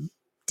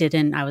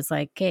I was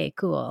like, okay,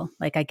 cool.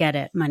 Like I get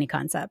it. Money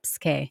concepts.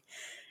 Okay.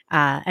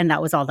 And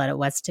that was all that it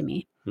was to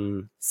me.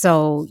 Mm.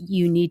 So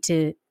you need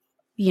to,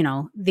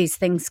 these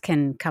things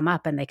can come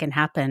up and they can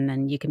happen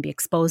and you can be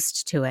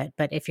exposed to it.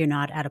 But if you're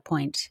not at a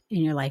point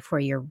in your life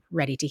where you're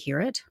ready to hear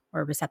it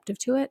or receptive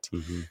to it,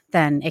 mm-hmm.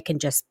 then it can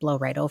just blow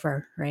right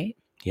over, right?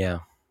 Yeah.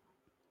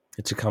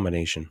 It's a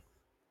combination.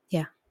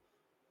 Yeah.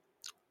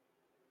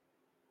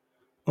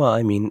 Well,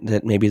 I mean,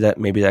 maybe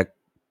that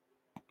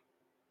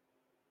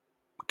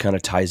kind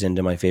of ties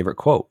into my favorite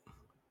quote.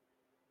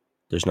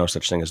 There's no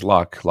such thing as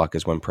luck. Luck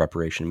is when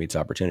preparation meets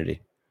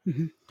opportunity.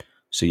 Mm-hmm.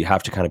 So you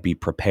have to kind of be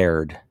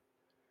prepared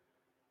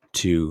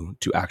to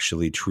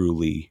actually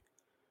truly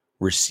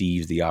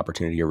receive the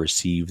opportunity or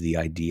receive the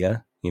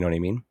idea, you know what I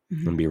mean?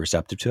 Mm-hmm. And be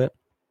receptive to it.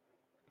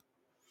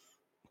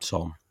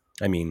 So,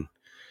 I mean,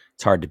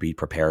 it's hard to be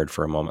prepared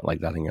for a moment like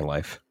that in your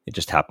life. It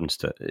just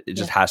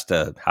has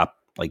to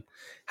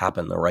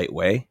happen the right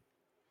way.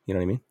 You know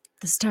what I mean?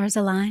 The stars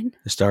align.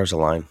 The stars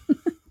align.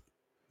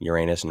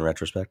 Uranus in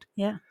retrospect.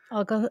 Yeah.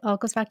 All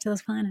goes back to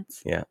those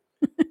planets. Yeah.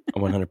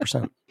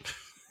 100%.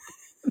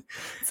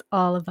 It's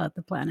all about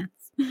the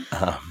planets.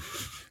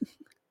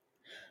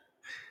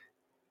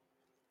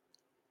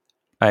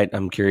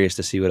 I'm curious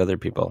to see what other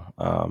people,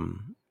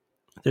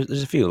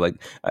 there's a few, like,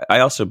 I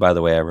also, by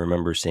the way, I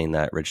remember seeing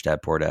that Rich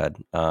Dad, Poor Dad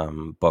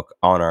book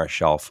on our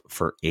shelf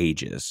for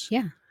ages.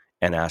 Yeah.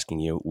 And asking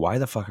you, why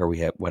the fuck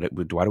why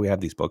do we have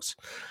these books?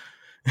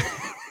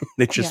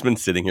 They've just been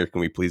sitting here.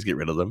 Can we please get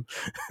rid of them?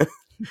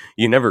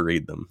 You never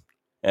read them.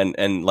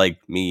 And like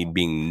me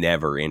being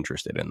never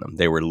interested in them.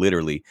 They were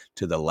literally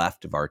to the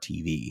left of our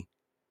TV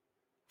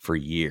for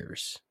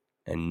years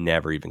and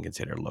never even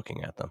considered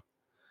looking at them.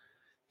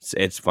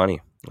 It's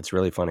funny. It's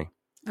really funny.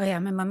 Oh yeah,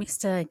 my mom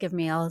used to give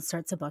me all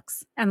sorts of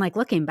books. And like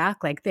looking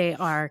back, like they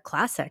are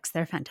classics.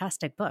 They're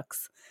fantastic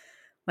books.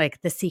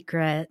 Like The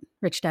Secret,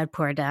 Rich Dad,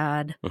 Poor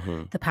Dad,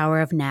 Mm-hmm. The Power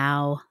of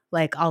Now,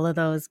 like all of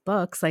those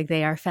books, like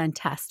they are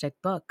fantastic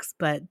books,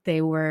 but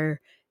they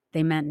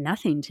meant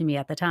nothing to me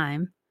at the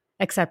time,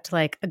 except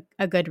like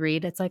a good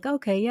read. It's like,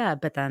 okay, yeah,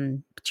 but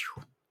then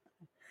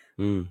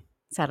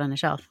sat on a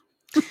shelf.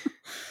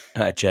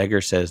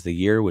 Jagger says the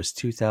year was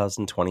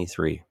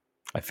 2023.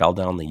 I fell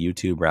down the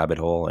YouTube rabbit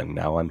hole and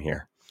now I'm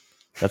here.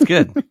 That's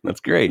good. That's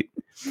great.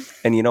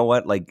 And you know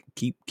what? Like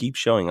keep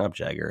showing up,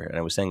 Jagger. And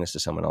I was saying this to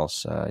someone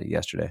else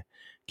yesterday.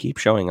 Keep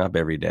showing up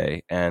every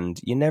day, and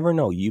you never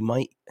know. You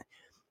might.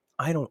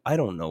 I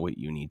don't know what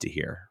you need to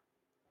hear.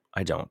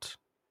 I don't,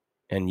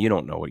 and you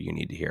don't know what you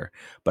need to hear.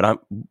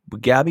 But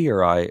Gabby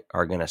or I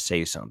are gonna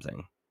say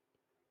something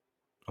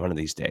one of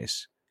these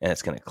days, and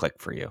it's gonna click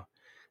for you,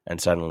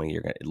 and suddenly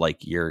you're gonna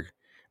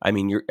I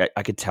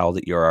could tell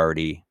that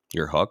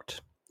you're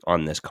hooked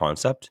on this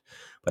concept,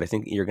 but I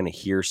think you're going to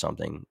hear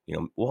something,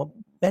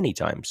 many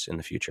times in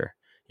the future,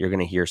 you're going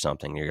to hear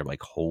something. You're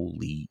like,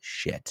 holy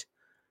shit,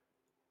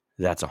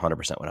 that's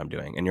 100% what I'm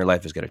doing. And your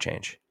life is going to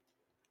change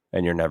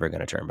and you're never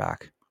going to turn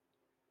back.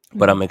 Mm-hmm.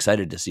 But I'm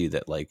excited to see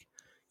that,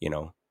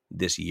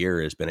 this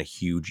year has been a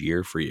huge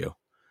year for you.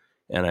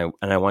 And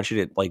I want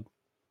you to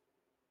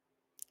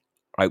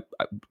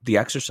the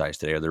exercise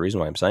today, or the reason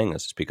why I'm saying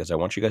this is because I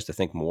want you guys to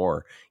think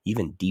more,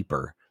 even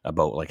deeper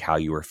about like how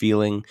you were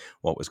feeling,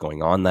 what was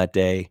going on that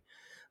day.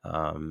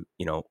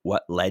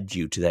 What led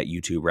you to that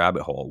YouTube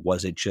rabbit hole?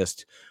 Was it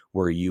just,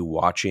 were you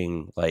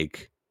watching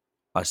like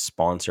a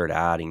sponsored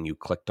ad and you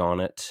clicked on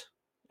it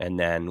and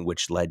then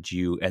which led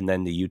you, and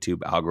then the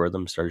YouTube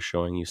algorithm started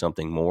showing you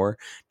something more?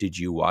 Did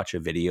you watch a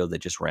video that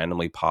just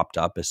randomly popped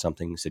up as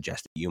something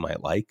suggested you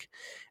might like?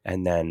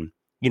 And then,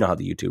 you know how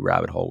the YouTube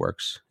rabbit hole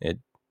works.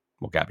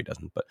 Well, Gabby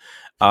doesn't,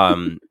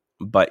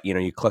 but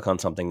you click on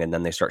something and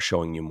then they start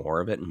showing you more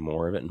of it and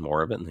more of it and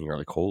more of it. And then you're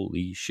like,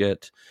 holy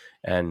shit.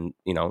 And,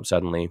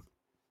 suddenly,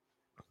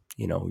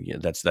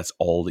 that's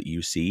all that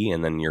you see.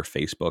 And then your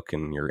Facebook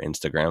and your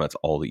Instagram, that's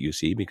all that you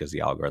see because the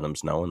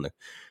algorithms know and they're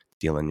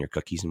stealing your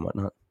cookies and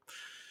whatnot,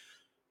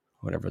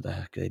 whatever the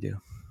heck they do.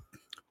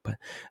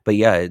 But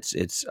yeah,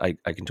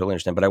 I can totally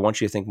understand, but I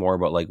want you to think more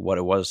about like what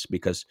it was,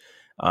 because,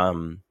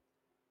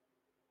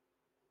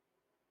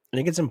 I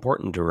think it's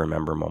important to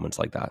remember moments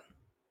like that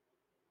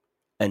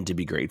and to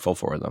be grateful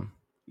for them,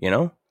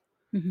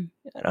 Mm-hmm.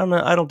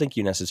 I don't think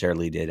you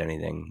necessarily did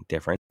anything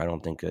different. I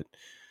don't think that,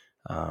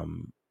 I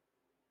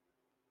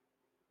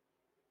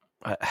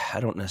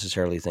don't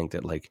necessarily think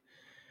that like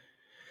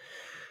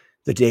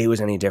the day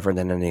was any different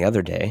than any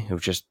other day. It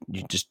was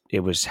it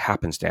was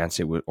happenstance.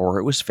 It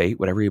was fate,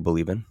 whatever you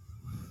believe in.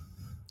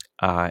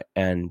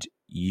 And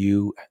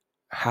you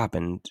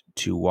happened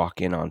to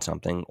walk in on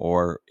something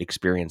or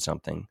experience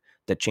something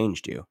that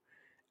changed you.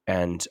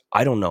 And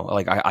I don't know,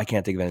 like I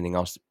can't think of anything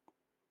else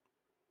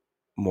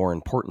more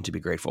important to be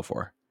grateful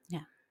for.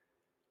 Yeah.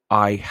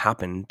 I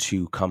happened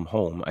to come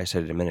home. I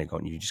said it a minute ago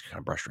and you just kind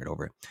of brushed right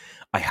over it.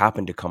 I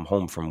happened to come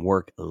home from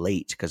work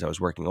late because I was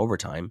working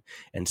overtime,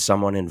 and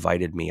someone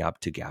invited me up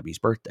to Gabby's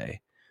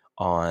birthday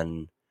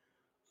on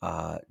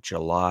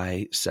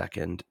July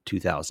 2nd,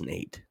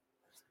 2008.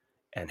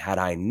 And had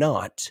I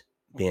not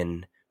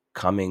been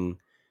coming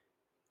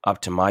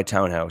up to my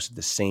townhouse at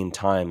the same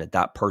time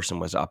that person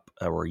was up,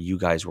 or you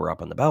guys were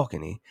up on the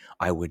balcony,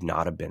 I would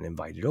not have been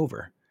invited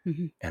over.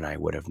 Mm-hmm. And I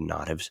would have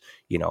not have,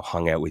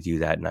 hung out with you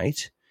that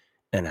night.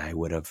 And I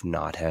would have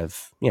not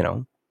have,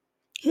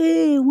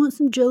 hey, want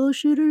some Jell-O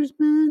shooters,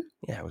 man?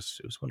 Yeah, it was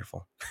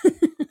wonderful.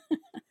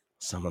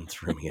 Someone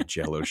threw me a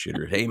Jell-O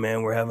shooter. Hey,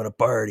 man, we're having a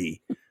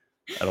party.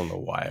 I don't know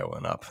why I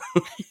went up.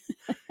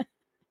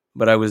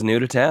 But I was new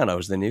to town. I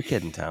was the new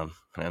kid in town,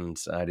 and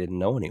I didn't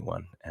know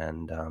anyone.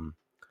 And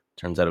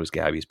turns out it was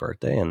Gabby's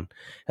birthday. And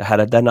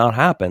had that not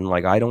happened,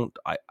 like I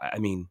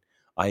mean,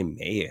 I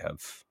may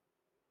have.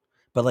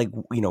 But like,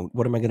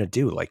 what am I going to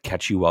do? Like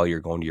catch you while you're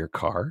going to your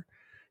car?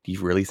 Do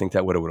you really think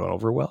that would have went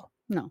over well?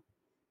 No.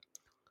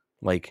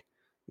 Like,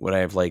 would I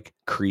have like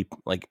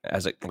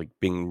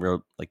being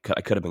real, like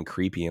I could have been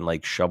creepy and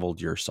like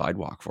shoveled your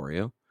sidewalk for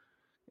you.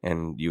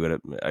 And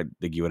I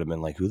think you would have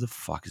been like, who the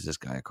fuck is this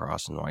guy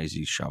across and why is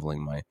he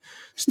shoveling my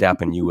step?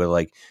 And you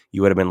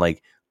would have been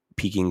like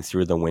peeking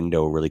through the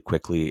window really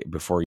quickly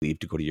before you leave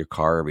to go to your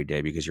car every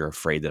day because you're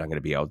afraid that I'm going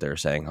to be out there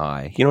saying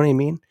hi. You know what I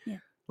mean? Yeah.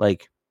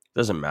 Like, it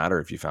doesn't matter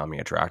if you found me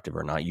attractive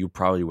or not. You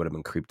probably would have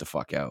been creeped the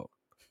fuck out.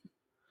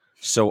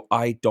 So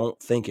I don't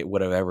think it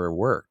would have ever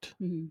worked.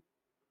 Mm-hmm.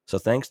 So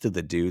thanks to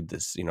the dude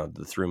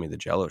that threw me the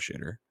Jell-O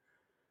shooter.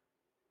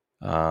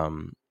 But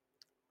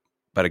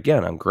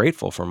again, I'm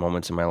grateful for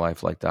moments in my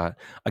life like that.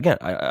 Again,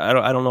 I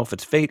don't know if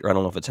it's fate or I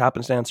don't know if it's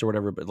happenstance or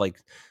whatever, but like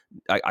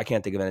I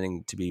can't think of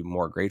anything to be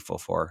more grateful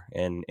for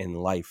in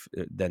life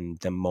than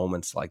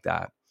moments like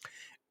that.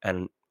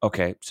 And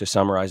okay, to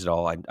summarize it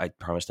all, I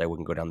promised I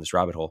wouldn't go down this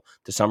rabbit hole.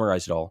 To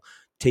summarize it all,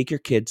 take your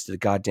kids to the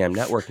goddamn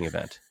networking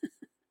event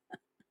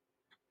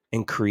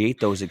and create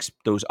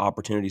those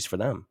opportunities for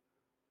them.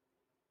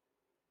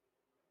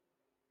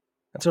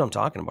 That's what I'm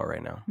talking about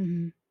right now.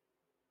 Mm-hmm.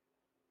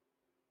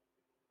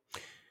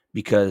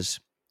 Because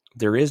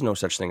there is no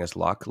such thing as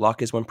luck.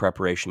 Luck is when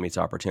preparation meets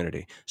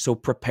opportunity. So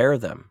prepare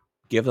them,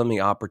 give them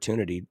the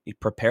opportunity,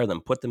 prepare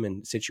them, put them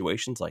in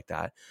situations like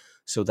that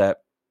so that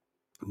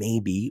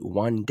maybe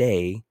one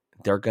day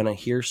they're going to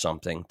hear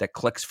something that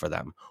clicks for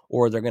them,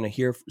 or they're going to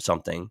hear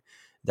something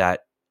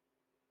that,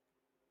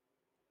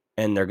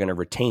 and they're going to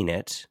retain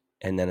it.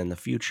 And then in the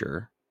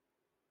future,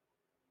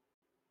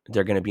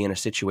 they're going to be in a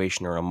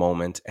situation or a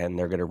moment and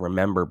they're going to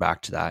remember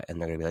back to that. And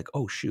they're going to be like,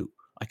 oh shoot,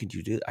 I could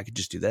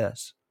just do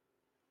this.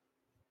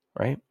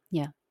 Right?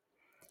 Yeah.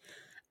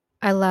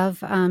 I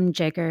love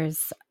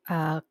Jagger's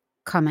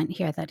comment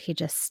here that he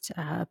just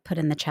put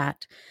in the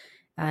chat.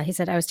 He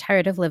said, I was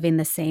tired of living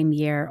the same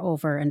year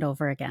over and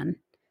over again.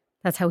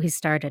 That's how he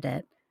started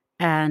it.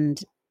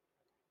 And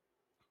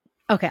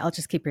okay, I'll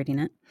just keep reading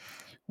it.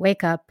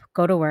 Wake up,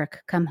 go to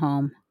work, come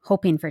home,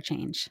 hoping for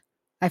change.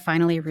 I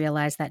finally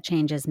realized that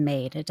change is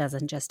made. It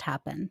doesn't just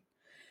happen.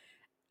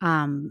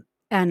 And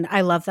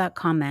I love that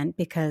comment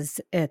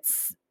because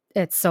it's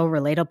so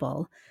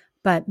relatable.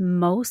 But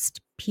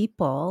most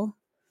people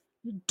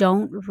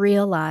don't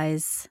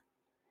realize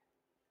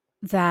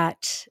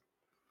that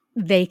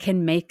they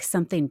can make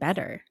something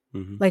better.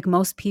 Mm-hmm. Like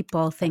most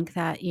people think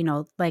that,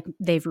 like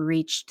they've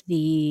reached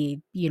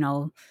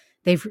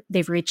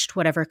they've reached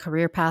whatever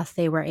career path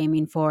they were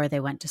aiming for. They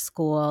went to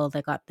school,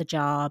 they got the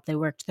job, they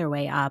worked their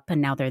way up,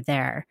 and now they're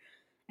there.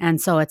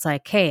 And so it's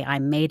like, hey, I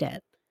made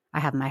it.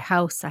 I have my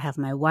house, I have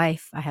my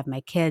wife, I have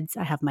my kids,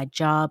 I have my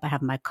job, I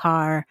have my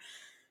car.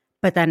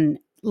 But then,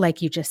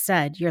 like you just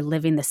said, you're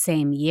living the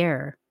same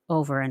year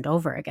over and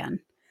over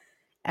again.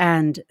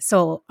 And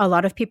so a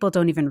lot of people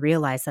don't even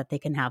realize that they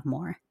can have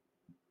more.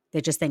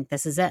 They just think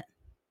this is it.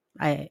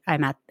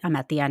 I'm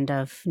at the end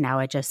of now.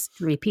 I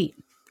just repeat,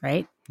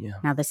 right? Yeah.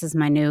 Now this is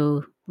my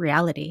new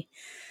reality.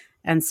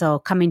 And so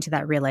coming to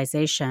that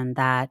realization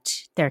that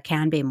there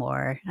can be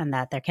more and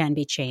that there can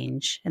be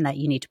change and that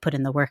you need to put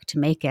in the work to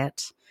make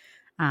it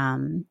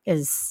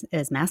is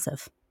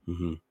massive,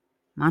 Mm-hmm.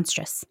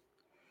 monstrous.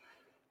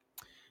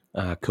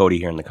 Cody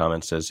here in the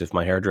comments says, if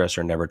my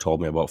hairdresser never told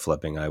me about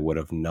flipping, I would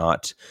have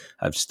not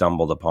have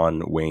stumbled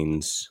upon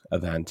Wayne's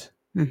event,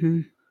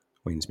 Mm-hmm.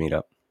 Wayne's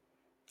meetup.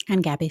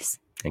 And Gabby's.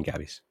 And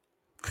Gabby's.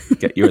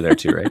 You were there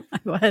too, right? I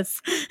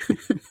was.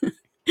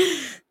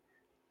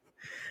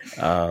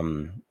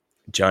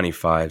 Johnny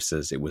 5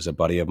 says, it was a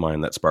buddy of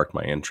mine that sparked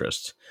my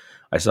interest.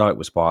 I saw it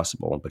was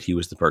possible, but he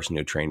was the person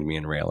who trained me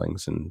in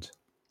railings, and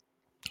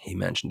he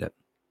mentioned it.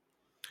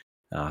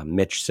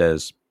 Mitch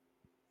says,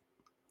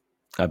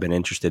 I've been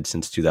interested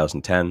since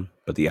 2010,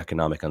 but the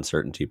economic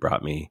uncertainty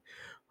brought me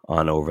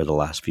on over the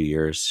last few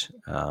years,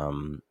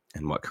 and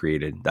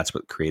that's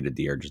what created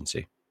the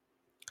urgency.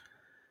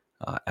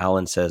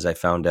 Alan says, I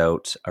found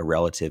out a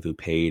relative who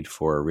paid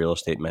for a real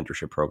estate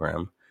mentorship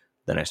program.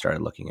 Then I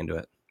started looking into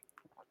it.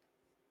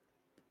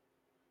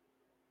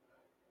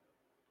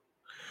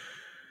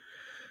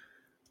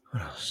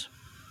 What else?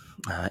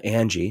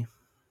 Angie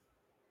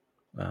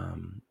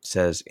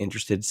says,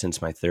 interested since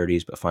my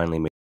 30s, but finally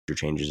made major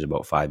changes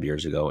about 5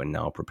 years ago and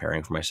now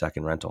preparing for my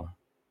second rental.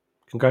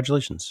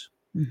 Congratulations.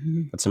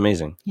 Mm-hmm. That's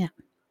amazing. Yeah.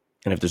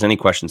 And if there's any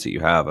questions that you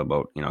have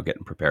about,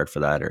 getting prepared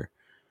for that or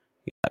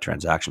that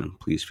transaction,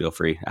 please feel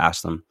free,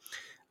 ask them.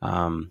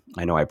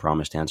 I know I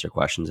promised to answer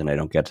questions and I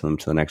don't get to them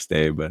till the next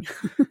day, but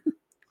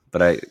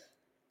I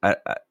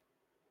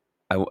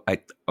want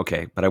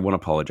to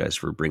apologize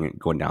for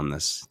going down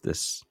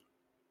this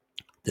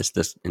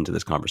into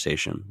this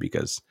conversation,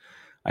 because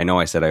I know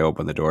I said I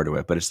opened the door to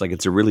it, but it's like,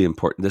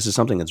 this is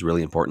something that's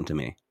really important to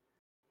me,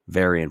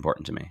 very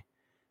important to me.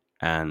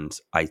 And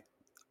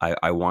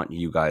I want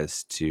you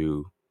guys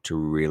to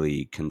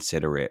really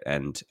consider it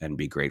and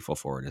be grateful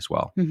for it as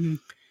well.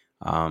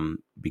 Mm-hmm.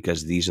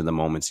 Because these are the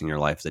moments in your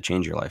life that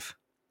change your life.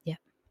 Yeah.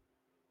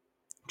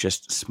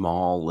 Just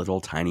small,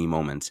 little, tiny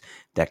moments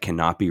that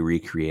cannot be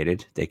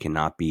recreated. They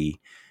cannot be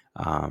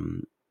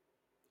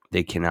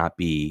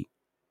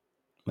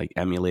like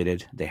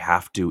emulated. They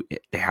have to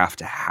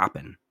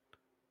happen.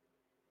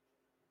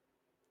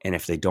 And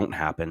if they don't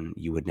happen,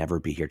 you would never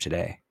be here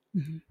today.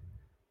 Mm-hmm.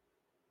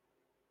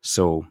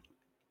 So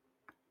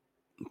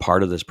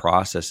part of this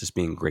process is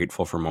being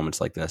grateful for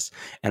moments like this.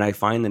 And I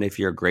find that if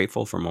you're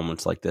grateful for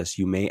moments like this,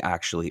 you may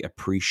actually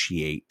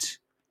appreciate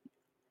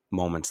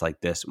moments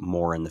like this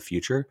more in the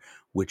future,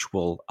 which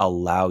will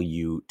allow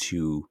you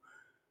to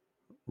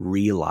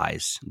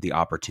realize the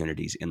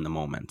opportunities in the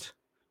moment,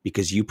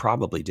 because you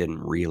probably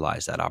didn't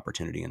realize that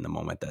opportunity in the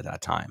moment at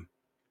that time.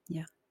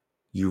 Yeah.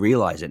 You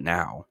realize it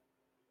now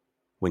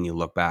when you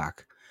look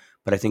back.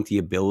 But I think the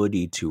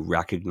ability to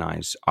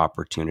recognize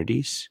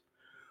opportunities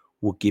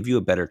will give you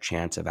a better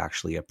chance of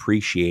actually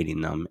appreciating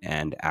them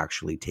and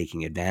actually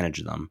taking advantage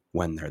of them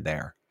when they're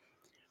there.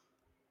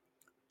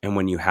 And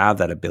when you have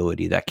that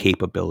ability, that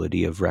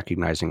capability of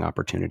recognizing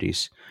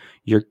opportunities,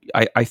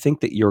 I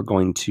think that you're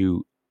going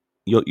to,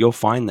 you'll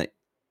find that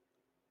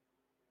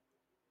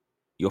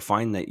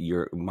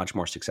you're much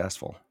more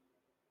successful,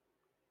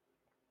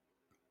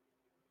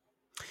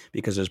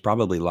 because there's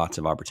probably lots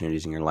of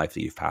opportunities in your life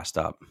that you've passed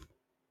up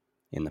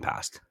in the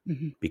past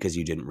because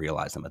you didn't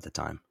realize them at the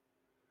time.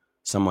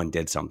 Someone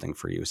did something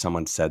for you.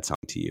 Someone said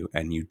something to you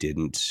and you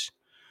didn't,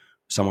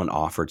 someone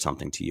offered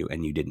something to you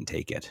and you didn't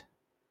take it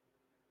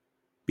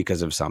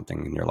because of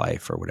something in your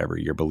life or whatever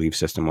your belief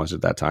system was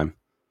at that time.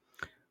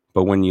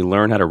 But when you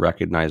learn how to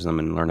recognize them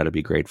and learn how to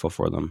be grateful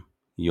for them,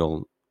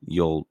 you'll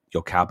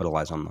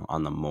capitalize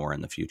on them more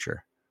in the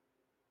future.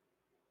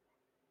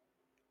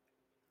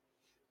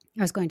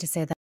 I was going to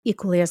say that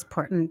equally as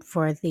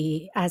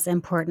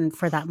important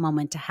for that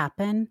moment to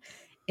happen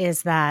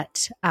is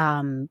that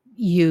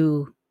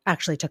you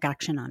actually took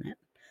action on it.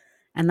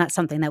 And that's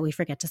something that we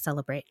forget to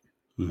celebrate.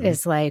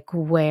 Is like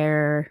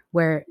where,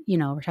 we're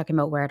talking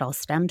about where it all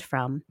stemmed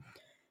from.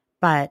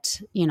 But,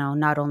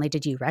 not only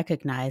did you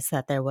recognize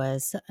that there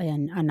was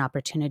an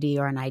opportunity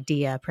or an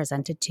idea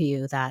presented to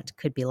you that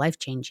could be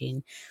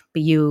life-changing,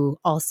 but you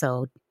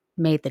also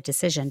made the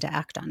decision to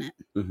act on it.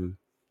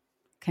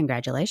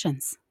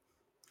 Congratulations.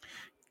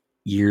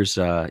 Years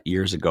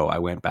ago, I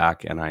went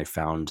back and I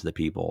found the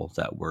people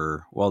that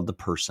were, the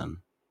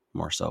person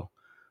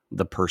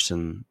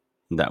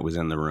that was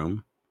in the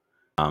room.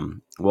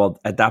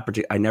 At that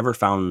particular, I never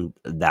found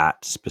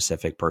that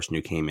specific person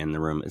who came in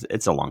the room.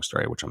 It's a long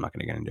story, which I'm not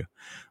going to get into,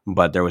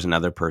 but there was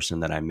another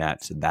person that I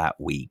met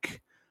that week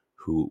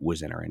who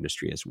was in our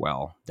industry as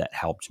well that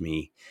helped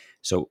me.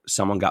 So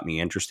someone got me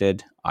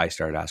interested. I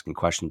started asking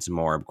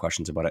more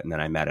questions about it. And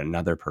then I met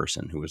another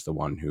person who was the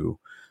one who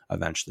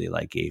eventually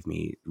gave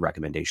me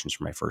recommendations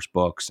for my first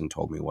books and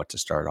told me what to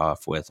start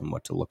off with and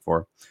what to look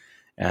for.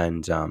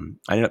 And I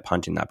ended up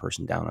hunting that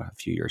person down a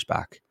few years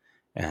back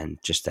and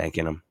just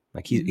thanking him.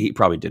 He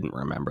probably didn't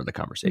remember the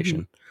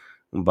conversation,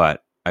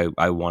 but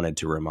I wanted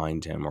to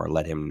remind him or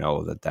let him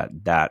know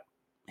that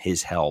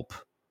his help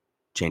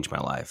changed my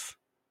life.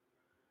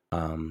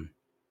 And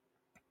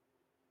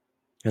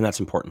that's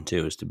important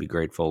too, is to be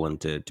grateful and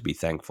to be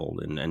thankful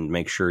and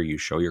make sure you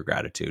show your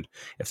gratitude.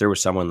 If there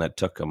was someone that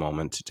took a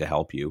moment to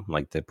help you,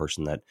 like the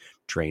person that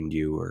trained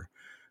you or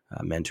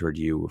mentored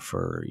you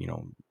for,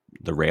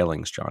 the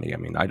railings, Johnny, I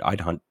mean,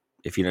 I'd hunt,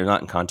 if you're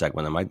not in contact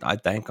with them,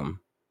 I'd thank them.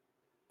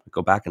 I'd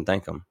go back and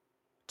thank them.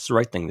 It's the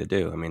right thing to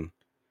do. I mean,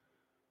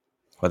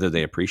 whether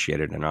they appreciate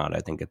it or not, I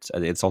think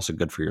it's also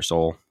good for your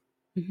soul,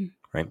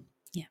 right?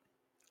 Yeah.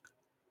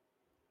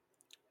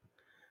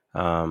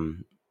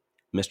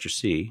 Mr.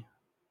 C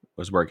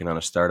was working on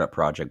a startup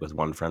project with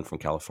one friend from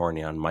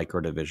California on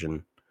micro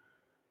division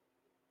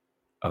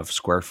of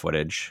square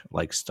footage,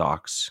 like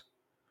stocks.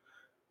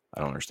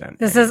 I don't understand.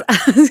 This is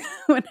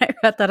when I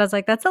read that, I was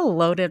like, that's a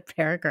loaded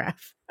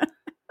paragraph.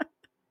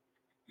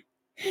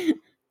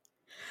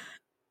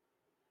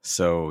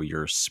 So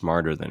you're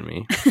smarter than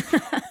me.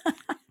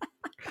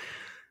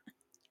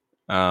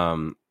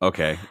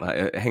 Okay.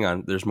 Hang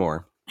on. There's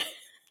more.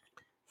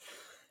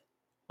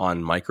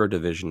 On micro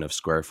division of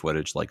square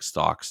footage like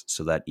stocks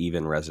so that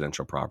even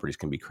residential properties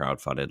can be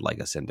crowdfunded like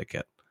a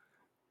syndicate.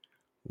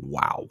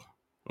 Wow.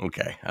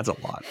 Okay. That's a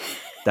lot.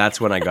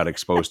 That's when I got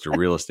exposed to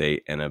real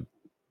estate and a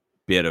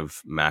bit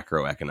of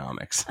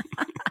macroeconomics.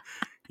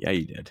 Yeah,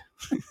 you did.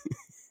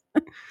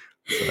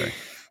 Sorry.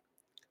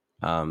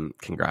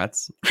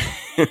 Congrats.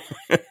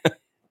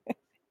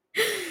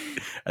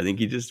 I think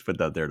you just put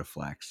that there to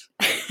flex.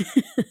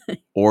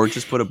 Or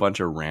just put a bunch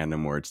of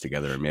random words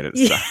together and made it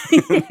sound.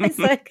 It's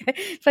like,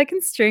 if I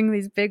can string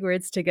these big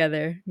words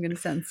together, I'm going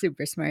to sound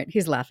super smart.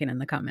 He's laughing in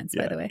the comments,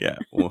 by the way. Yeah.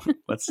 Well,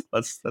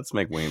 let's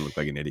make Wayne look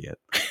like an idiot.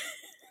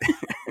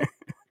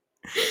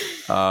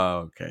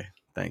 Okay.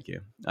 Thank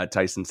you.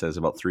 Tyson says,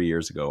 about 3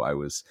 years ago, I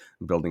was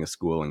building a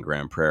school in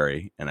Grand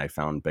Prairie and I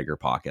found Bigger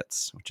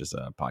Pockets, which is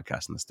a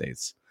podcast in the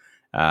States.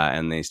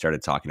 And they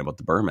started talking about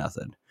the Burr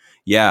method.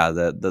 Yeah,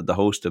 the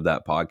host of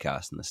that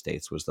podcast in the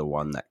States was the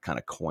one that kind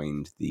of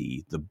coined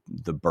the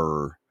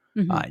Burr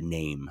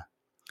name.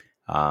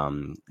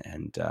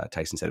 And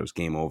Tyson said it was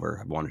game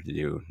over. I wanted to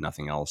do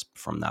nothing else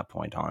from that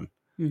point on.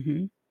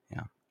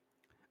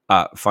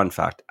 Yeah. Fun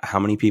fact, how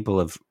many people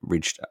have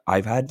reached?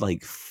 I've had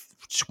like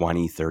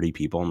 20, 30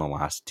 people in the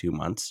last 2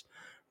 months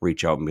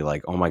reach out and be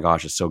like, oh my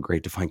gosh, it's so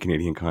great to find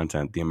Canadian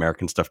content. The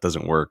American stuff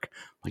doesn't work.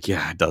 Like,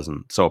 yeah, it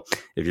doesn't. So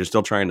if you're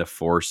still trying to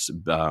force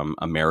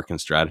American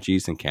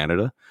strategies in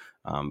Canada,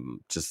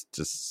 just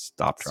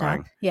stop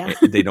trying. Yeah.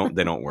 They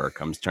don't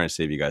work. I'm just trying to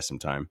save you guys some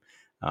time.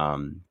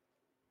 The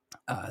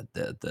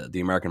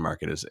American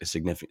market is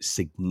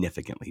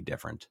significantly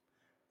different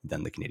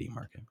than the Canadian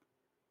market.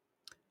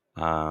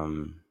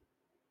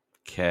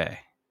 Okay.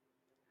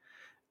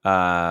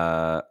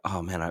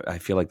 Oh man, I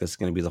feel like this is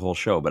going to be the whole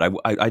show, but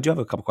I do have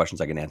a couple questions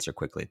I can answer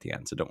quickly at the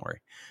end, so don't worry.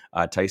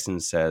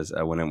 Tyson says,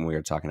 when we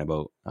were talking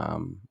about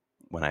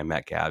when I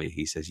met Gabby,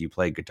 he says, you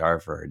played guitar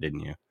for her, didn't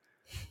you?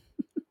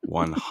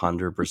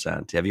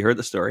 100%. Have you heard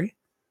the story?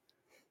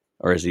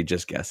 Or is he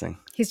just guessing?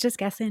 He's just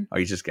guessing. Are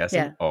you just guessing?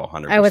 Yeah. Oh,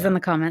 100%. I was in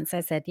the comments.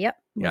 I said, "Yep,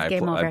 Yeah,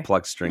 game over." I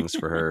plucked strings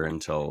for her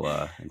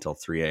until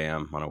 3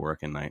 a.m. on a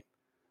working night.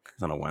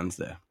 It's on a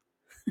Wednesday.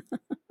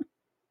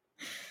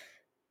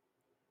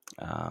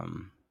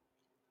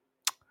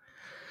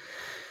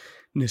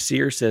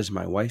 Nasir says,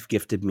 my wife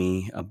gifted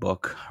me a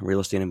book, Real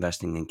Estate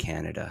Investing in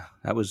Canada.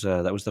 That was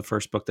the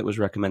first book that was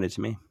recommended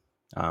to me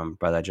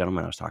by that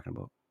gentleman I was talking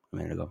about a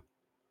minute ago.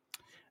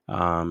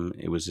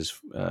 It was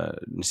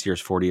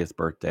Nasir's 40th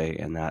birthday,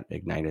 and that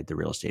ignited the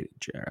real estate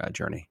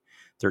journey.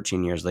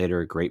 13 years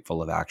later,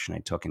 grateful of action I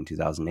took in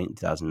 2008 and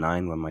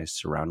 2009 when my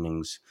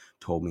surroundings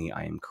told me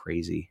I am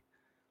crazy.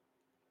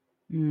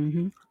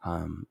 Mm-hmm.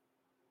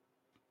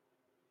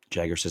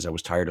 Jagger says, I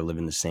was tired of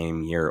living the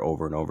same year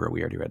over and over.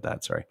 We already read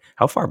that. Sorry.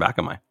 How far back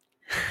am I?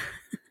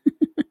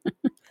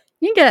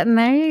 You're getting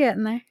there. You're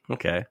getting there.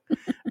 Okay.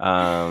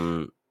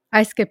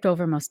 I skipped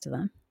over most of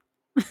them.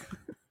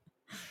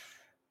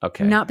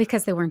 Okay. Not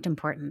because they weren't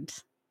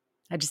important.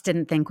 I just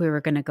didn't think we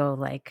were going to go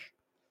like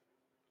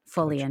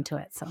fully into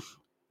it. So.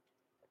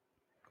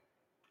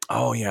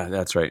 Oh yeah,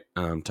 that's right.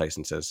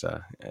 Tyson says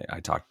I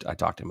talked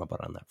to him about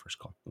it on that first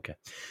call. Okay.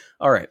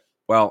 All right.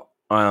 Well,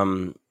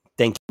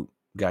 thank you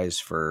guys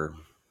for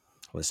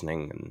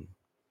listening, and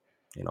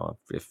you know,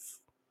 if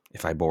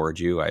I bored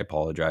you, I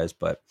apologize,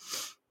 but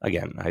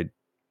again,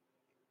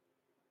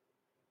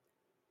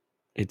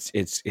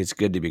 it's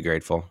good to be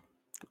grateful.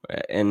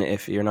 And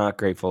if you're not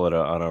grateful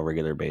on a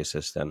regular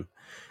basis, then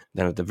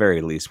at the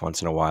very least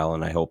once in a while,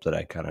 and I hope that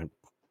I kind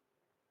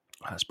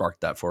of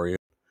sparked that for you.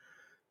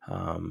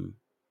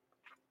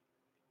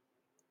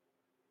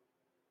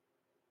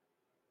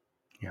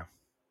 Yeah.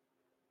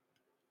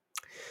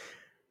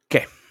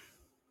 Okay.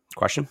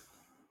 Question.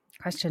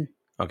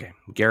 Okay.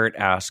 Garrett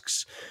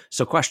asks,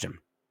 so question,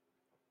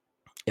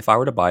 if I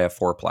were to buy a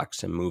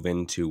fourplex and move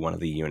into one of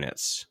the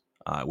units,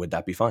 would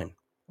that be fine?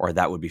 Or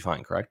that would be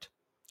fine, correct?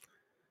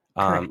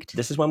 Correct.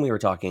 This is when we were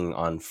talking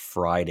on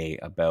Friday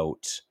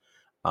about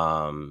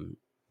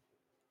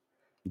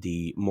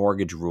the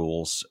mortgage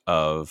rules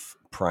of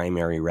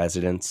primary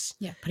residence.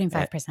 Yeah, putting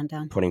 5%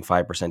 down. Putting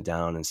 5%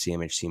 down in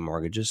CMHC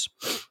mortgages.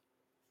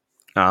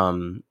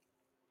 And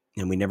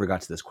we never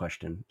got to this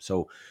question.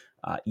 So,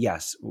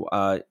 yes,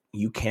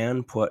 you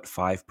can put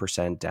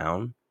 5%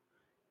 down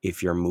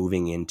if you're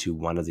moving into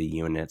one of the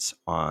units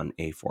on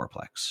a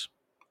fourplex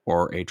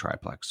or a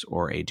triplex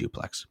or a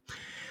duplex.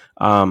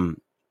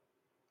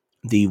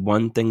 The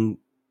one thing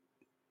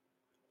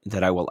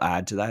that I will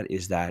add to that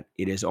is that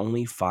it is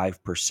only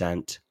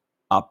 5%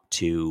 up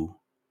to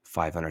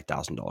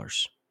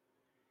 $500,000.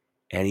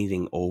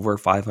 Anything over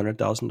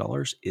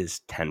 $500,000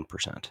 is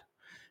 10%.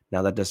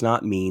 Now, that does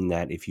not mean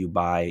that if you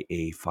buy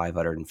a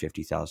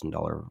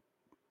 $550,000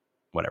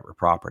 whatever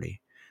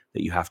property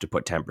that you have to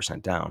put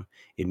 10% down.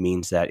 It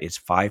means that it's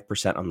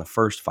 5% on the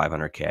first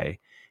 $500K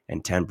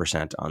and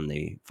 10% on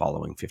the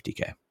following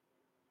 $50K.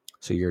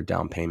 So your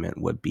down payment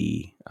would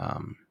be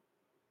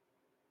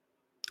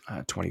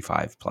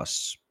 25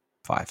 plus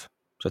 5,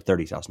 so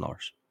 $30,000.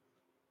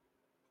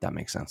 That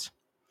makes sense.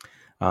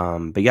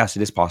 But yes,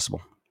 it is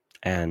possible,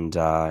 and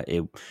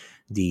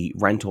the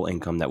rental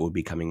income that would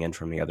be coming in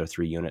from the other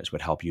 3 units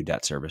would help you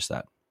debt service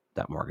that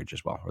mortgage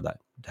as well, or that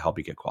to help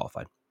you get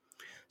qualified.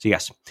 So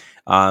yes.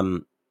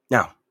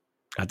 Now,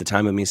 at the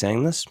time of me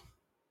saying this,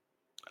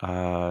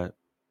 I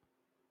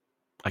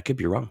could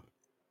be wrong.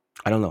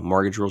 I don't know.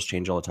 Mortgage rules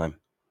change all the time,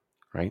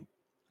 right?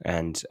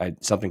 And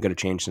something could have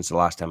changed since the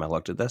last time I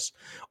looked at this,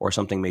 or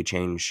something may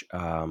change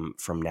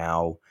from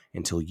now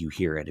until you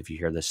hear it, if you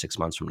hear this 6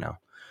 months from now.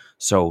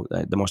 So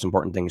the most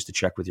important thing is to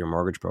check with your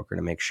mortgage broker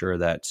to make sure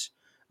that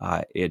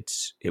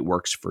it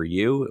works for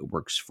you. It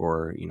works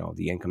for,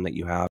 the income that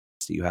you have.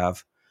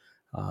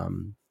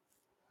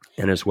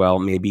 And as well,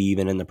 maybe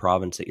even in the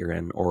province that you're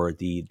in, or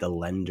the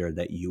lender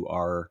that you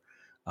are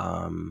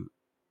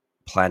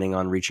planning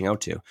on reaching out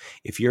to.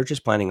 If you're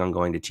just planning on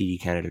going to TD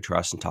Canada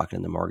Trust and talking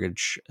to the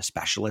mortgage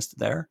specialist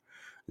there,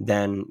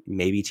 then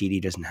maybe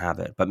TD doesn't have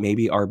it, but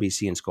maybe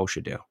RBC and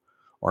Scotia do,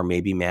 or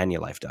maybe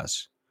Manulife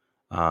does.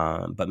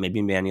 But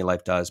maybe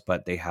Manulife does,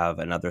 but they have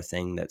another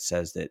thing that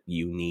says that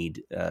you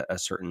need a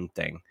certain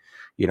thing,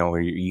 or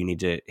you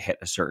need to hit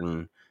a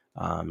certain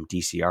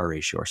DCR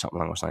ratio or something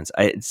along those lines.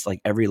 It's like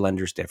every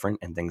lender's different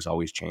and things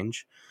always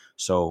change.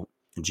 So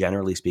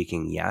generally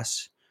speaking,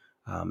 yes.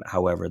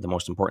 However, the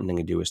most important thing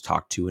to do is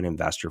talk to an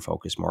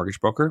investor-focused mortgage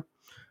broker.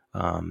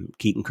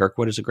 Keaton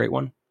Kirkwood is a great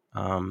one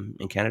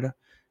in Canada,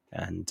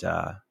 and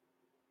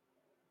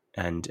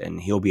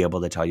he'll be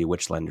able to tell you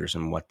which lenders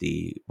and what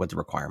the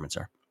requirements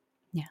are.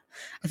 Yeah,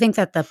 I think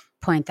that the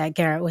point that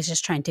Garrett was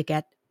just trying to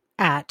get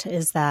at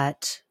is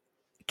that,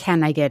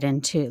 can I get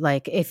into,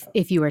 like,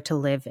 if you were to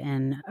live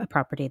in a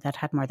property that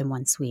had more than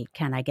one suite,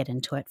 can I get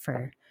into it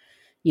for,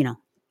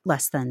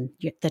 less than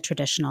the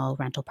traditional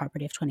rental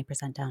property of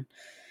 20% down?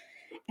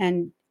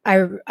 And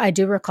I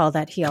do recall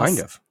that he also... Kind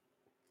of.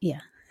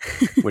 Yeah.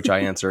 Which I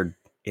answered,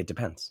 it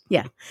depends.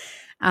 Yeah.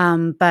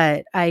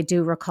 But I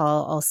do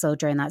recall also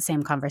during that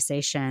same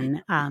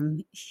conversation,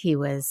 he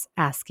was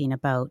asking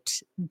about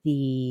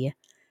the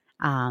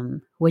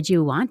Would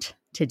you want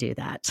to do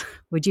that?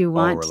 Would you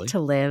want really? to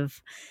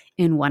live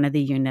in one of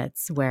the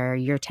units where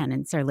your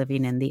tenants are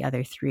living in the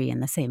other 3 in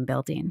the same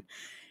building?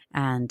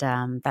 And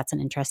that's an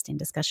interesting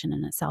discussion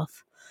in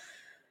itself.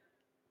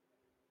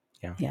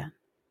 Yeah. Yeah.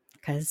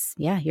 Because,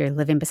 you're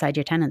living beside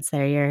your tenants.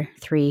 They're your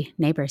 3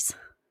 neighbors.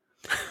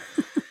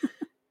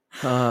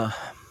 How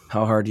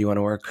hard do you want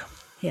to work?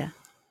 Yeah.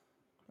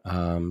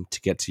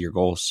 To get to your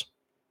goals?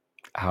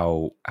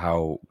 How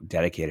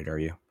dedicated are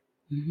you?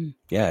 Mm-hmm.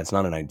 Yeah, it's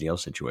not an ideal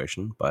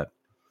situation, but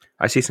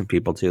I see some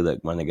people too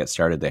that when they get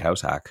started, they house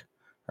hack,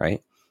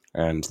 right?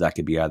 And that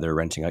could be either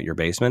renting out your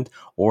basement,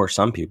 or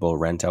some people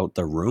rent out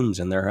the rooms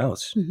in their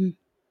house. Mm-hmm.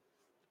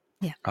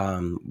 Yeah.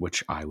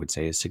 Which I would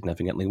say is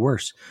significantly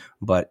worse.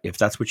 But if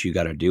that's what you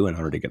got to do in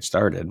order to get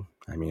started,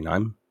 I mean,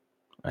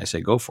 I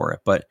say go for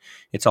it. But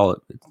it's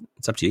up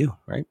to you,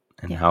 right?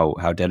 And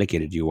how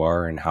dedicated you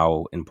are, and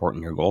how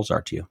important your goals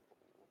are to you.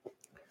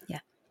 Yeah.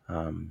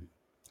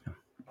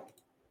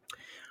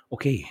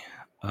 Okay.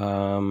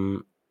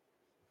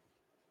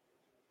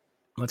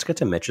 Let's get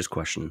to Mitch's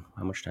question.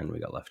 How much time do we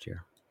got left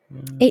here?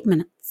 8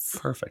 minutes.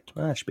 Perfect.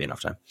 Well, that should be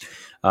enough time.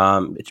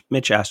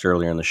 Mitch asked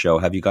earlier in the show,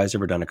 have you guys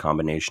ever done a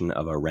combination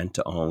of a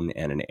rent-to-own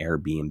and an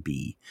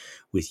Airbnb,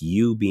 with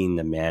you being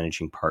the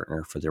managing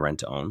partner for the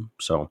rent-to-own?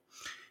 So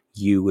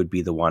you would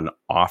be the one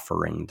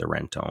offering the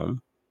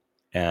rent-to-own,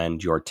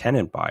 and your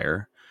tenant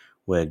buyer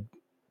would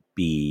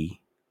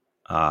be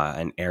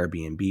an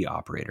Airbnb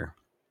operator.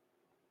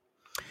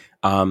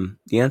 The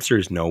answer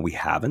is no, we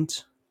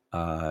haven't.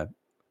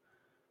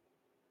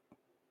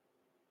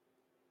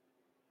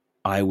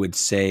 I would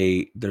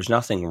say there's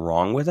nothing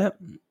wrong with it.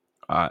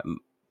 As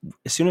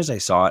soon as I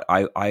saw it,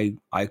 I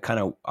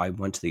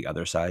went to the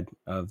other side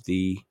of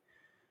the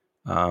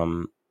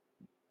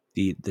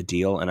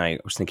deal, and I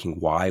was thinking,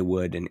 why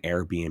would an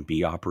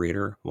Airbnb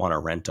operator want to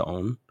rent to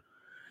own?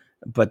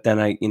 But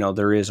then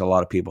there is a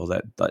lot of people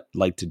that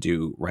like to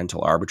do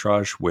rental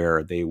arbitrage,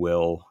 where they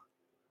will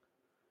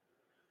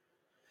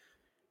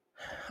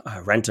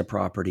rent a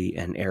property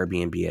and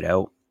Airbnb it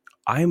out.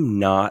 I'm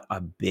not a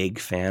big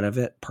fan of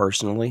it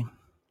personally,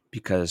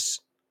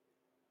 because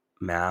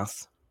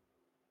math.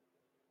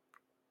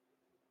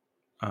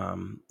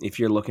 If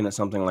you're looking at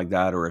something like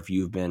that, or if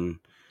you've been,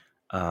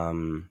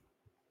 you've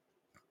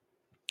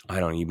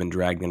been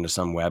dragged into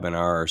some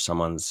webinar or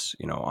someone's,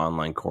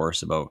 online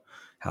course about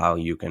how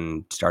you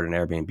can start an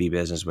Airbnb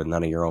business with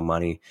none of your own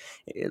money,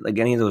 like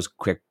any of those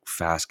quick,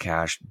 fast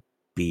cash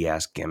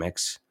BS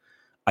gimmicks,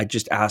 I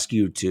just ask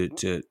you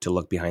to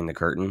look behind the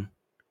curtain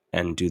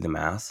and do the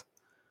math,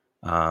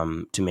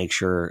 to make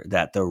sure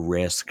that the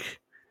risk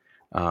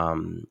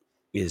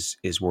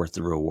is worth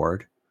the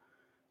reward.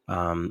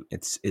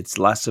 It's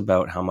less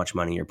about how much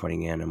money you're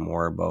putting in, and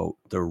more about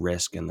the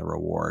risk and the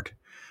reward.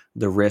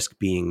 The risk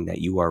being that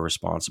you are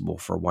responsible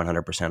for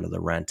 100% of the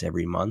rent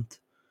every month,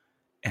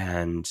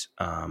 and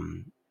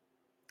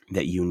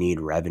that you need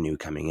revenue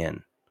coming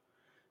in.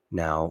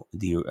 Now,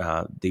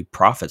 the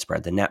profit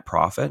spread, the net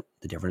profit,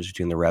 the difference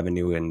between the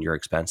revenue and your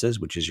expenses,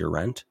 which is your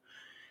rent,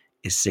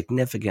 is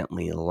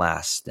significantly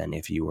less than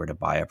if you were to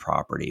buy a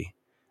property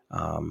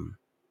and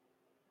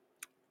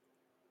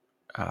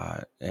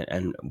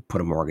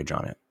put a mortgage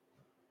on it.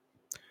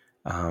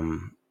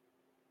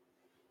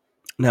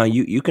 Now,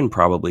 you can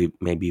probably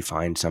maybe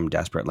find some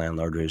desperate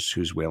landlord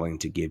who's willing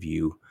to give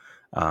you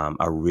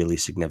a really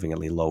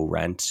significantly low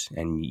rent,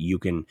 and you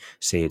can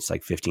say it's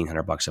like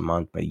 $1,500 a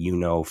month, but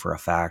for a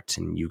fact,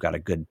 and you've got a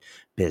good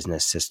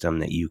business system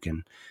that you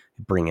can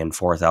bring in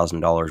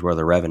 $4,000 worth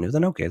of revenue,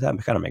 then okay, that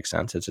kind of makes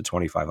sense. It's a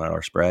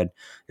 $2,500 spread.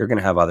 You're going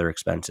to have other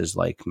expenses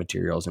like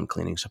materials and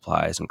cleaning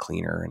supplies and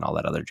cleaner and all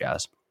that other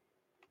jazz,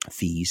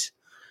 fees,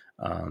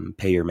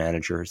 pay your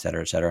manager, et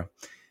cetera, et cetera.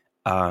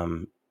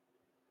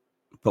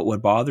 But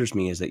what bothers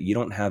me is that you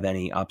don't have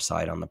any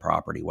upside on the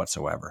property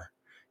whatsoever.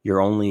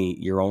 Your only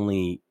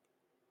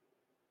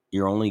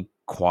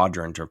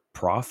quadrant of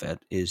profit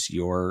is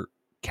your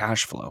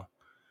cash flow.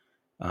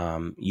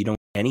 You don't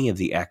get any of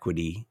the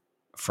equity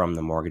from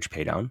the mortgage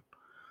paydown.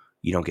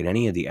 You don't get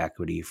any of the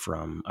equity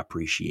from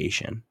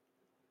appreciation,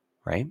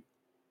 right?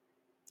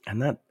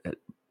 And that,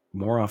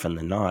 more often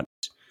than not,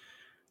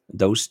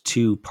 those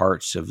two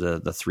parts of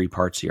the 3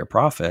 parts of your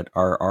profit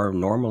are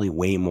normally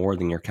way more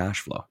than your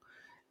cash flow.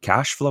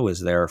 Cash flow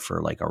is there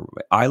for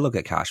I look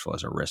at cash flow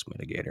as a risk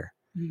mitigator.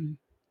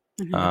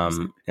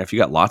 Mm-hmm. If you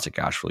got lots of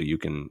cash flow, you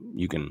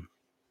can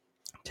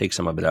take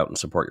some of it out and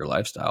support your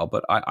lifestyle.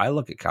 But I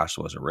look at cash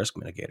flow as a risk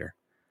mitigator,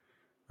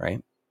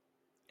 right?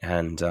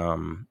 And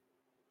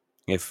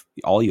if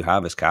all you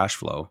have is cash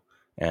flow,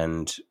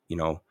 and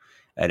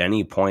at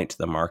any point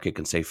the market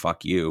can say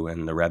fuck you,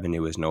 and the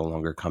revenue is no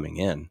longer coming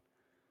in,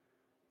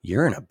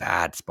 you're in a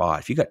bad spot.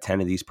 If you got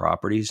 10 of these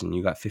properties and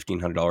you got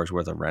 $1,500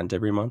 worth of rent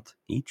every month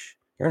each,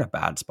 you're in a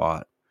bad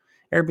spot.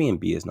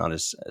 Airbnb is not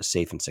as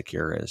safe and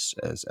secure as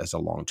a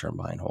long-term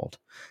buy and hold.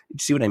 You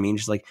see what I mean?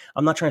 Just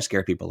I'm not trying to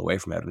scare people away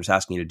from it. I'm just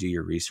asking you to do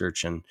your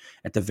research, and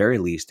at the very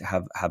least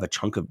have a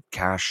chunk of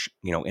cash,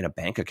 in a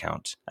bank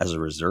account as a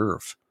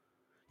reserve.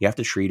 You have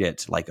to treat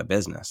it like a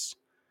business.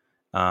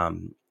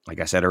 like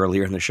I said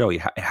earlier in the show,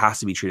 it has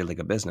to be treated like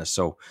a business.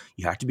 So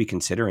you have to be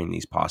considering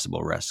these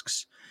possible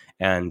risks.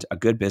 And a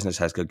good business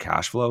has good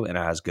cash flow and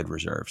it has good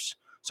reserves.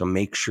 So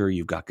make sure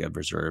you've got good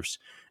reserves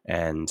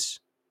and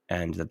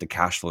that the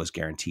cash flow is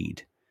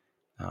guaranteed.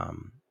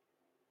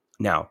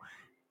 Now,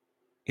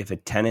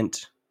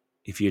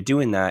 if you're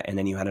doing that and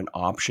then you had an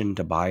option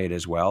to buy it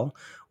as well,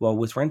 well,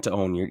 with rent to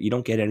own, you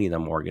don't get any of the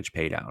mortgage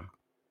pay down.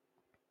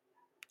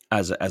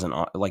 As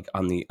an like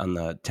on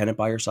the tenant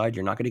buyer side,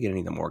 you're not going to get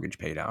any of the mortgage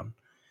pay down,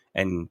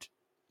 and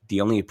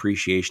the only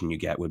appreciation you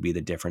get would be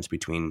the difference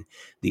between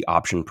the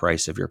option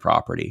price of your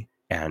property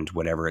and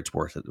whatever it's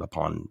worth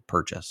upon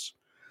purchase.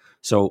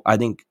 So I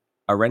think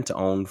a rent to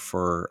own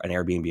for an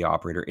Airbnb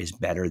operator is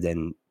better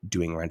than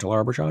doing rental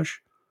arbitrage.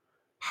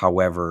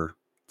 However,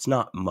 it's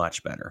not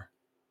much better.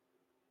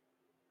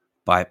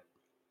 But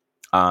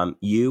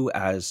you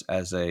as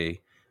an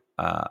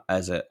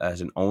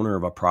owner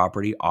of a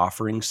property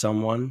offering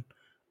someone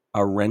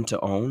a rent to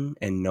own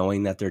and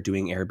knowing that they're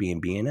doing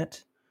Airbnb in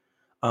it,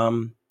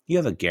 you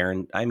have a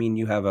guarantee. I mean,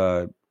 you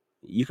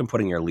can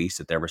put in your lease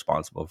that they're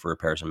responsible for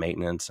repairs and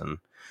maintenance. And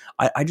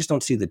I just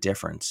don't see the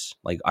difference.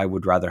 Like, I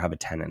would rather have a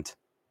tenant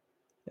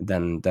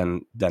than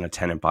a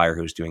tenant buyer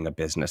who's doing a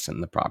business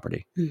in the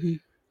property.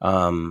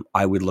 Mm-hmm.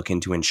 I would look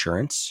into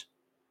insurance.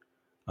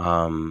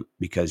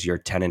 Because your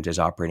tenant is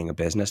operating a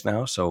business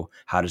now. So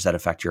how does that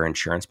affect your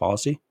insurance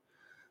policy?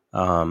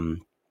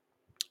 And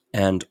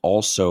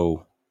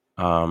also,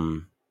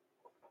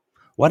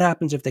 what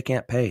happens if they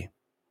can't pay?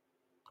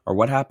 Or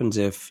what happens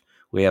if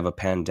we have a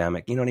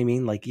pandemic? You know what I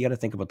mean? Like, you got to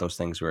think about those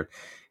things where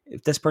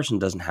if this person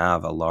doesn't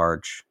have a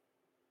large,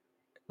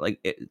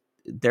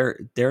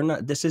 they're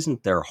not, this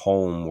isn't their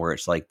home where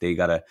it's like they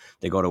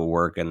go to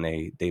work and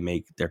they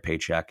make their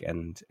paycheck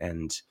and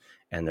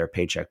their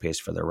paycheck pays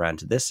for their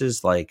rent. This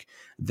is like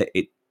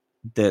the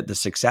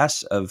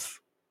success of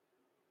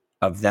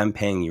them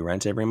paying you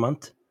rent every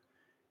month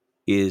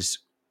is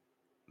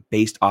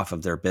based off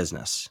of their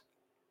business.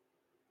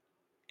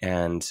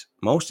 And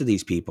most of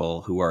these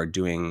people who are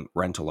doing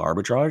rental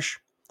arbitrage,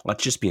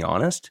 let's just be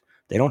honest,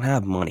 they don't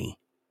have money.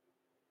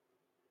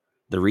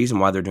 The reason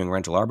why they're doing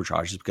rental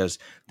arbitrage is because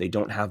they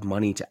don't have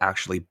money to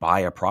actually buy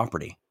a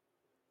property.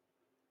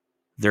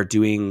 They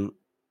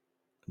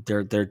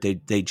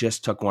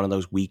just took one of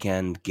those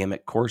weekend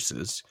gimmick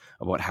courses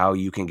about how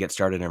you can get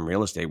started in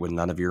real estate with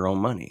none of your own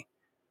money.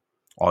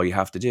 All you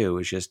have to do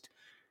is just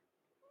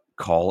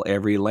call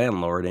every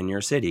landlord in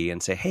your city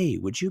and say, hey,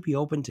 would you be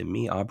open to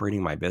me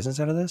operating my business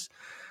out of this?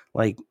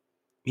 Like,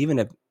 even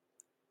if,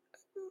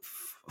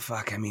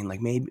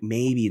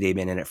 maybe they've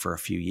been in it for a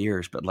few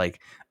years, but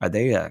like, are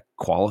they a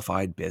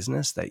qualified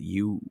business that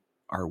you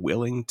are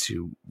willing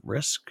to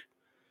risk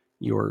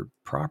your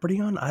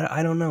property on?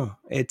 I don't know.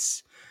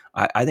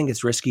 I think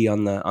it's risky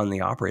on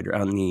the operator,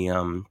 on the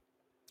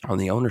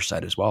owner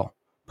side as well.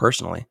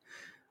 Personally,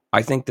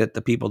 I think that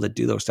the people that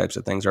do those types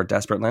of things are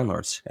desperate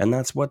landlords, and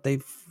that's what they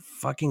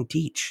fucking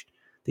teach.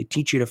 They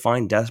teach you to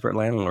find desperate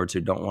landlords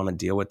who don't want to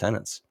deal with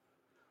tenants.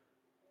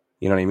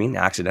 You know what I mean?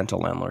 Accidental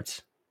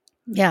landlords.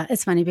 Yeah,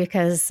 it's funny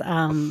because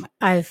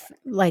I've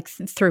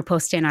through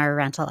posting our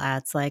rental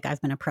ads,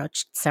 I've been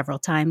approached several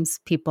times,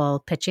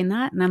 people pitching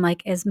that, and I'm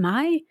like, is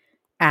my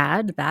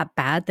ad that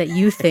bad that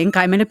you think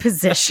I'm in a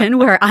position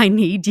where I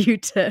need you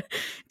to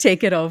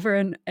take it over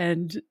and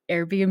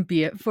Airbnb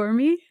it for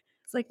me?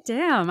 It's like,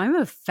 damn, I'm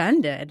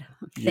offended.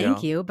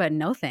 Thank you, but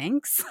no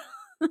thanks.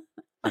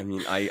 I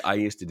mean, I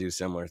used to do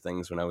similar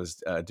things when I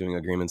was doing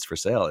agreements for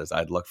sale. Is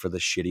I'd look for the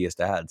shittiest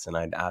ads and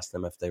I'd ask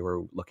them if they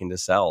were looking to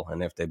sell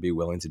and if they'd be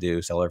willing to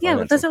do seller financing.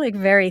 Yeah, but those are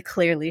very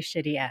clearly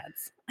shitty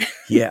ads.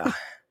 Yeah.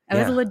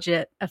 I was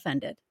legit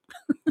offended.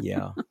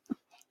 Yeah.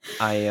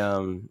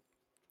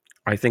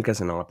 I think as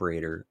an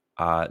operator,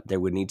 there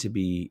would need to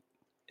be,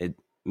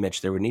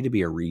 Mitch, there would need to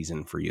be a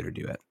reason for you to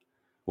do it.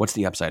 What's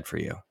the upside for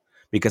you?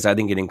 Because I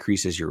think it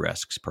increases your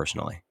risks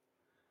personally.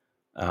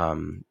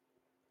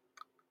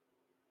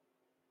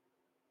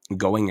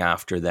 Going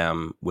after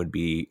them would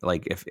be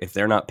like, if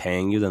they're not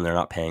paying you, then they're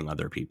not paying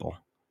other people.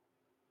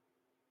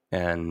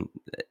 And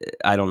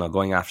I don't know,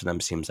 going after them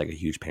seems like a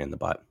huge pain in the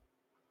butt.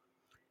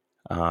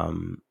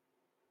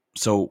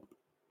 So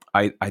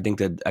I think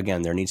that,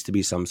 again, there needs to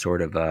be some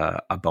sort of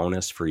a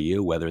bonus for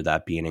you, whether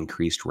that be an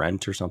increased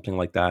rent or something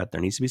like that.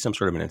 There needs to be some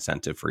sort of an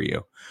incentive for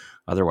you.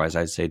 Otherwise,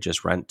 I'd say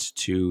just rent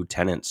to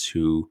tenants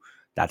who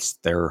that's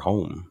their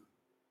home.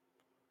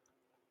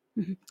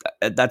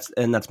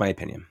 Mm-hmm. That's my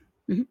opinion.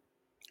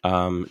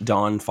 Mm-hmm.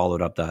 Don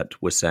followed up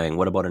that with saying,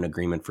 what about an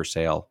agreement for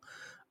sale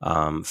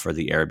for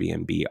the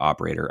Airbnb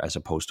operator as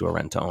opposed to a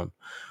rent to own?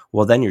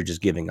 Well, then you're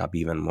just giving up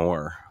even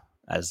more.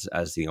 As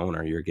the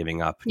owner, you're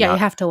giving up. Yeah, you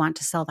have to want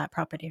to sell that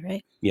property,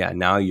 right? Yeah,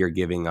 now you're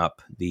giving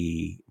up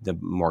the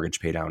mortgage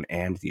pay down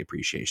and the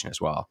appreciation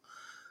as well.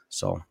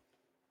 So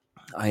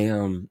I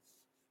am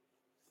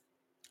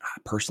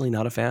personally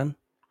not a fan.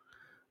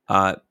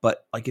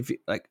 But if you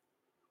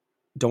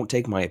don't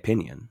take my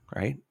opinion,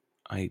 right?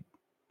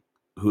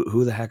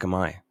 Who the heck am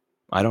I?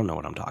 I don't know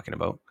what I'm talking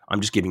about.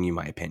 I'm just giving you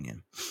my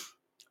opinion.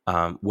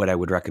 What I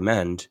would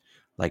recommend,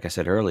 like I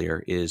said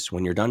earlier, is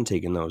when you're done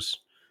taking those,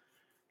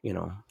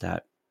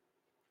 that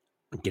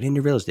get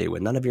into real estate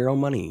with none of your own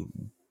money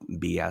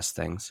BS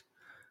things.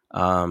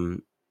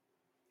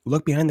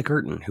 Look behind the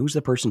curtain. Who's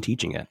the person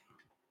teaching it?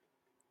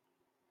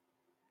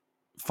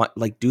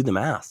 Do the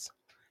math.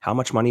 How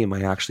much money am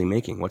I actually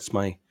making?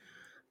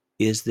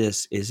 Is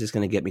this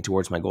going to get me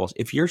towards my goals?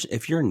 If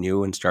you're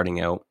new and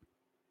starting out,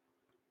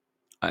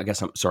 I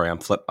guess I'm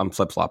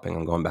flip-flopping.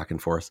 I'm going back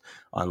and forth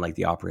on like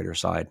the operator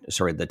side,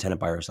 the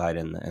tenant buyer side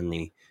and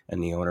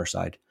the owner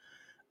side.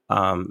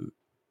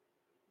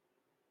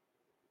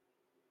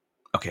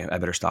 Okay, I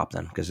better stop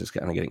then because it's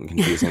kind of getting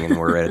confusing and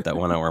we're right at that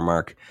 1 hour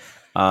mark.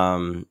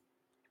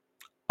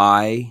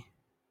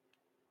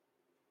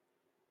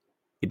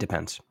 It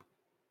depends.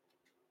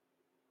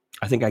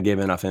 I think I gave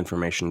enough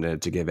information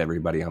to give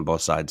everybody on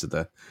both sides of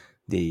the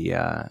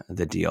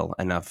deal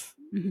enough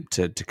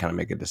to kind of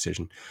make a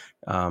decision.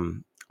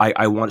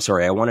 I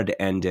wanted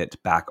to end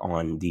it back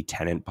on the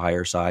tenant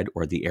buyer side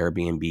or the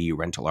Airbnb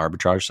rental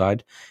arbitrage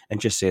side and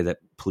just say that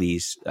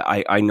please,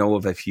 I know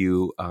of a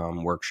few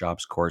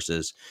workshops,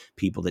 courses,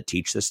 people that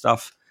teach this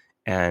stuff,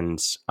 and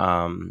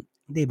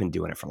they've been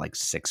doing it for like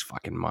 6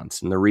 fucking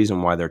months. And the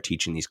reason why they're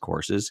teaching these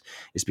courses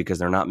is because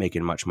they're not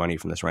making much money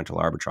from this rental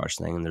arbitrage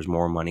thing. And there's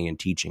more money in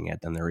teaching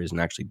it than there is in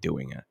actually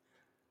doing it.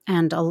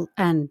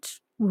 And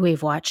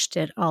we've watched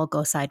it all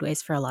go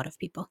sideways for a lot of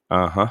people.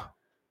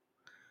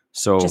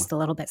 So just a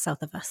little bit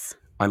south of us.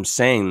 I'm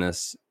saying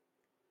this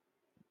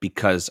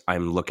because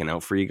I'm looking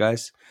out for you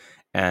guys.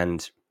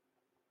 And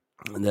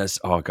this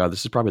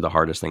is probably the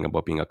hardest thing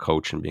about being a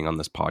coach and being on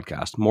this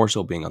podcast, more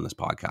so being on this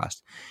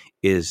podcast,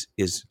 is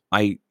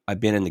I've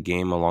been in the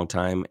game a long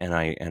time, and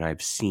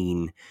I've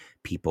seen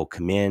people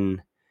come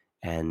in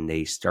and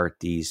they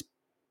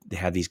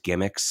have these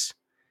gimmicks,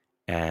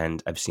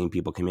 and I've seen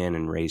people come in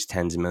and raise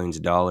tens of millions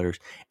of dollars,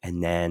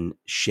 and then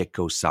shit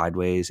goes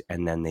sideways,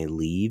 and then they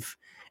leave,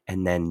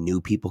 and then new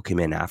people come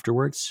in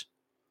afterwards,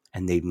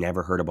 and they've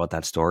never heard about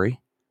that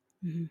story.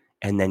 Mm-hmm.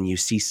 And then you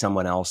see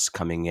someone else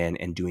coming in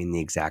and doing the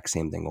exact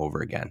same thing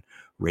over again,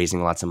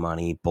 raising lots of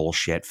money,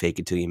 bullshit, fake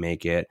it till you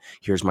make it.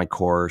 Here's my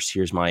course.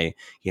 Here's my,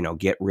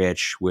 get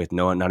rich with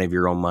none of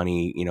your own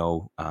money,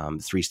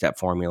 3-step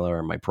formula,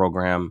 or my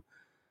program.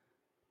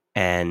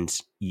 And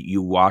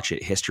you watch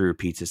it. History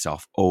repeats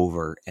itself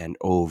over and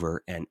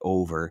over and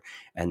over.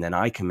 And then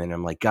I come in and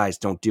I'm like, guys,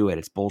 don't do it.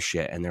 It's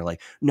bullshit. And they're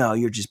like, no,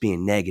 you're just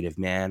being negative,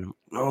 man.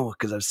 No,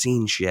 because I've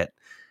seen shit.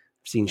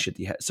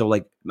 So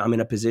like I'm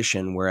in a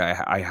position where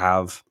I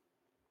have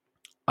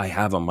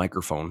a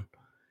microphone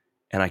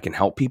and I can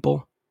help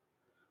people,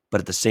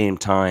 but at the same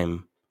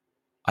time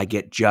I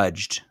get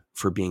judged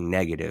for being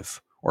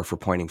negative or for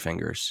pointing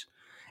fingers.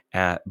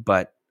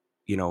 But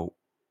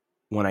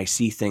when I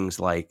see things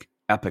like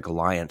Epic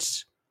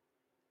Alliance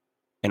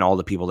and all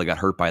the people that got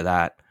hurt by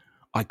that,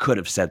 I could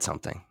have said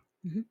something.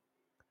 Mm-hmm.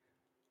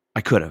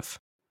 I could have.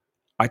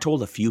 I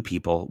told a few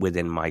people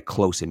within my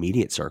close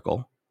immediate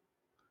circle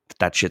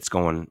that shit's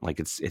going,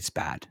 like, it's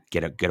bad.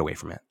 Get away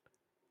from it.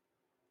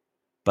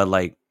 But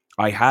like,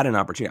 I had an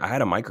opportunity. I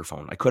had a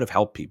microphone. I could have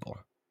helped people.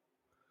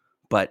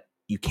 But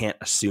you can't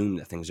assume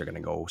that things are going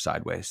to go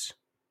sideways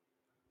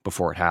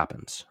before it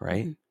happens,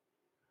 right? Mm-hmm.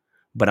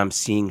 But I'm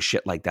seeing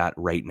shit like that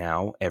right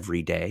now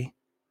every day.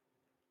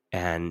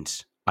 And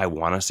I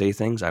want to say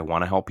things. I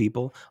want to help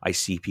people. I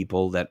see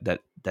people that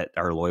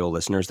are loyal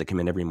listeners that come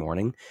in every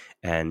morning,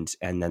 and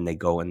then they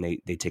go and they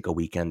take a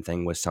weekend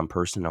thing with some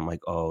person. I'm like,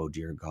 oh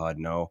dear God,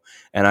 no.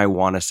 And I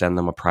want to send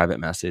them a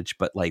private message,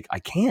 but like I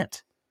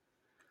can't.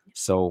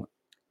 So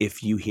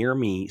if you hear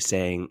me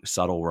saying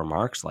subtle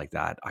remarks like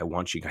that, I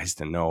want you guys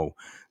to know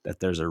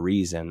that there's a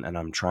reason, and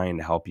I'm trying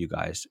to help you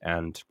guys.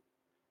 And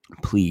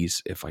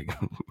please, if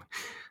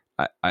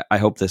I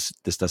hope this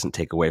doesn't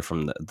take away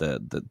from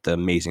the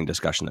amazing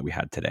discussion that we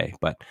had today,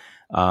 but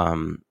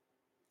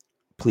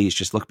please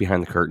just look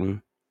behind the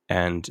curtain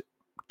and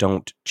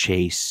don't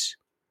chase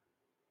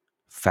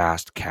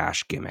fast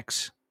cash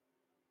gimmicks,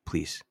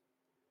 please.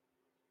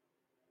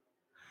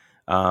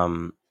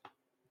 Okay.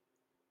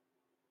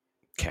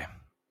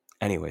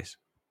 Anyways,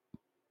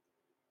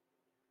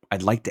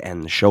 I'd like to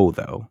end the show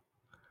though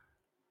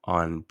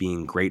on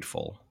being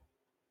grateful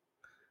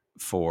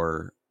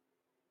for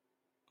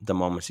the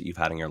moments that you've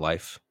had in your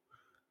life,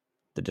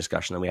 the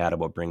discussion that we had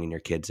about bringing your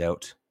kids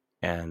out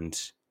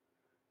and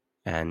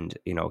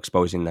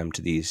exposing them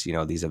to these,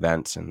 these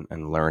events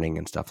and learning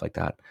and stuff like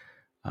that.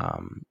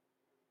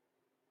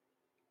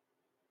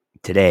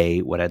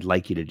 Today, what I'd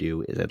like you to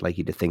do is I'd like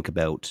you to think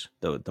about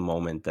the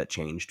moment that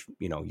changed,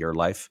 your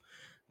life,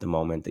 the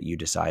moment that you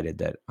decided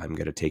that I'm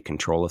going to take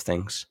control of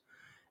things.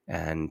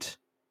 And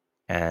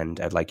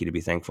I'd like you to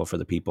be thankful for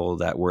the people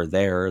that were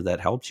there that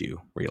helped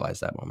you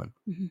realize that moment.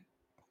 Mm-hmm.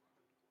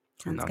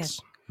 And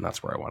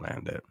that's where I want to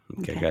end it.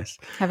 Okay, guys.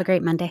 Have a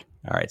great Monday.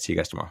 All right. See you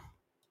guys tomorrow.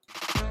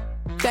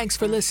 Thanks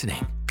for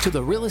listening to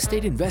the Real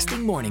Estate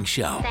Investing Morning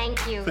Show.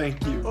 Thank you.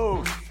 Thank you.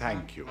 Oh,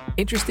 thank you.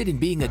 Interested in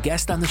being a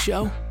guest on the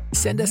show?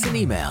 Send us an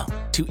email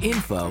to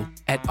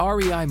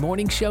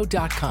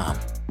info@reimorningshow.com.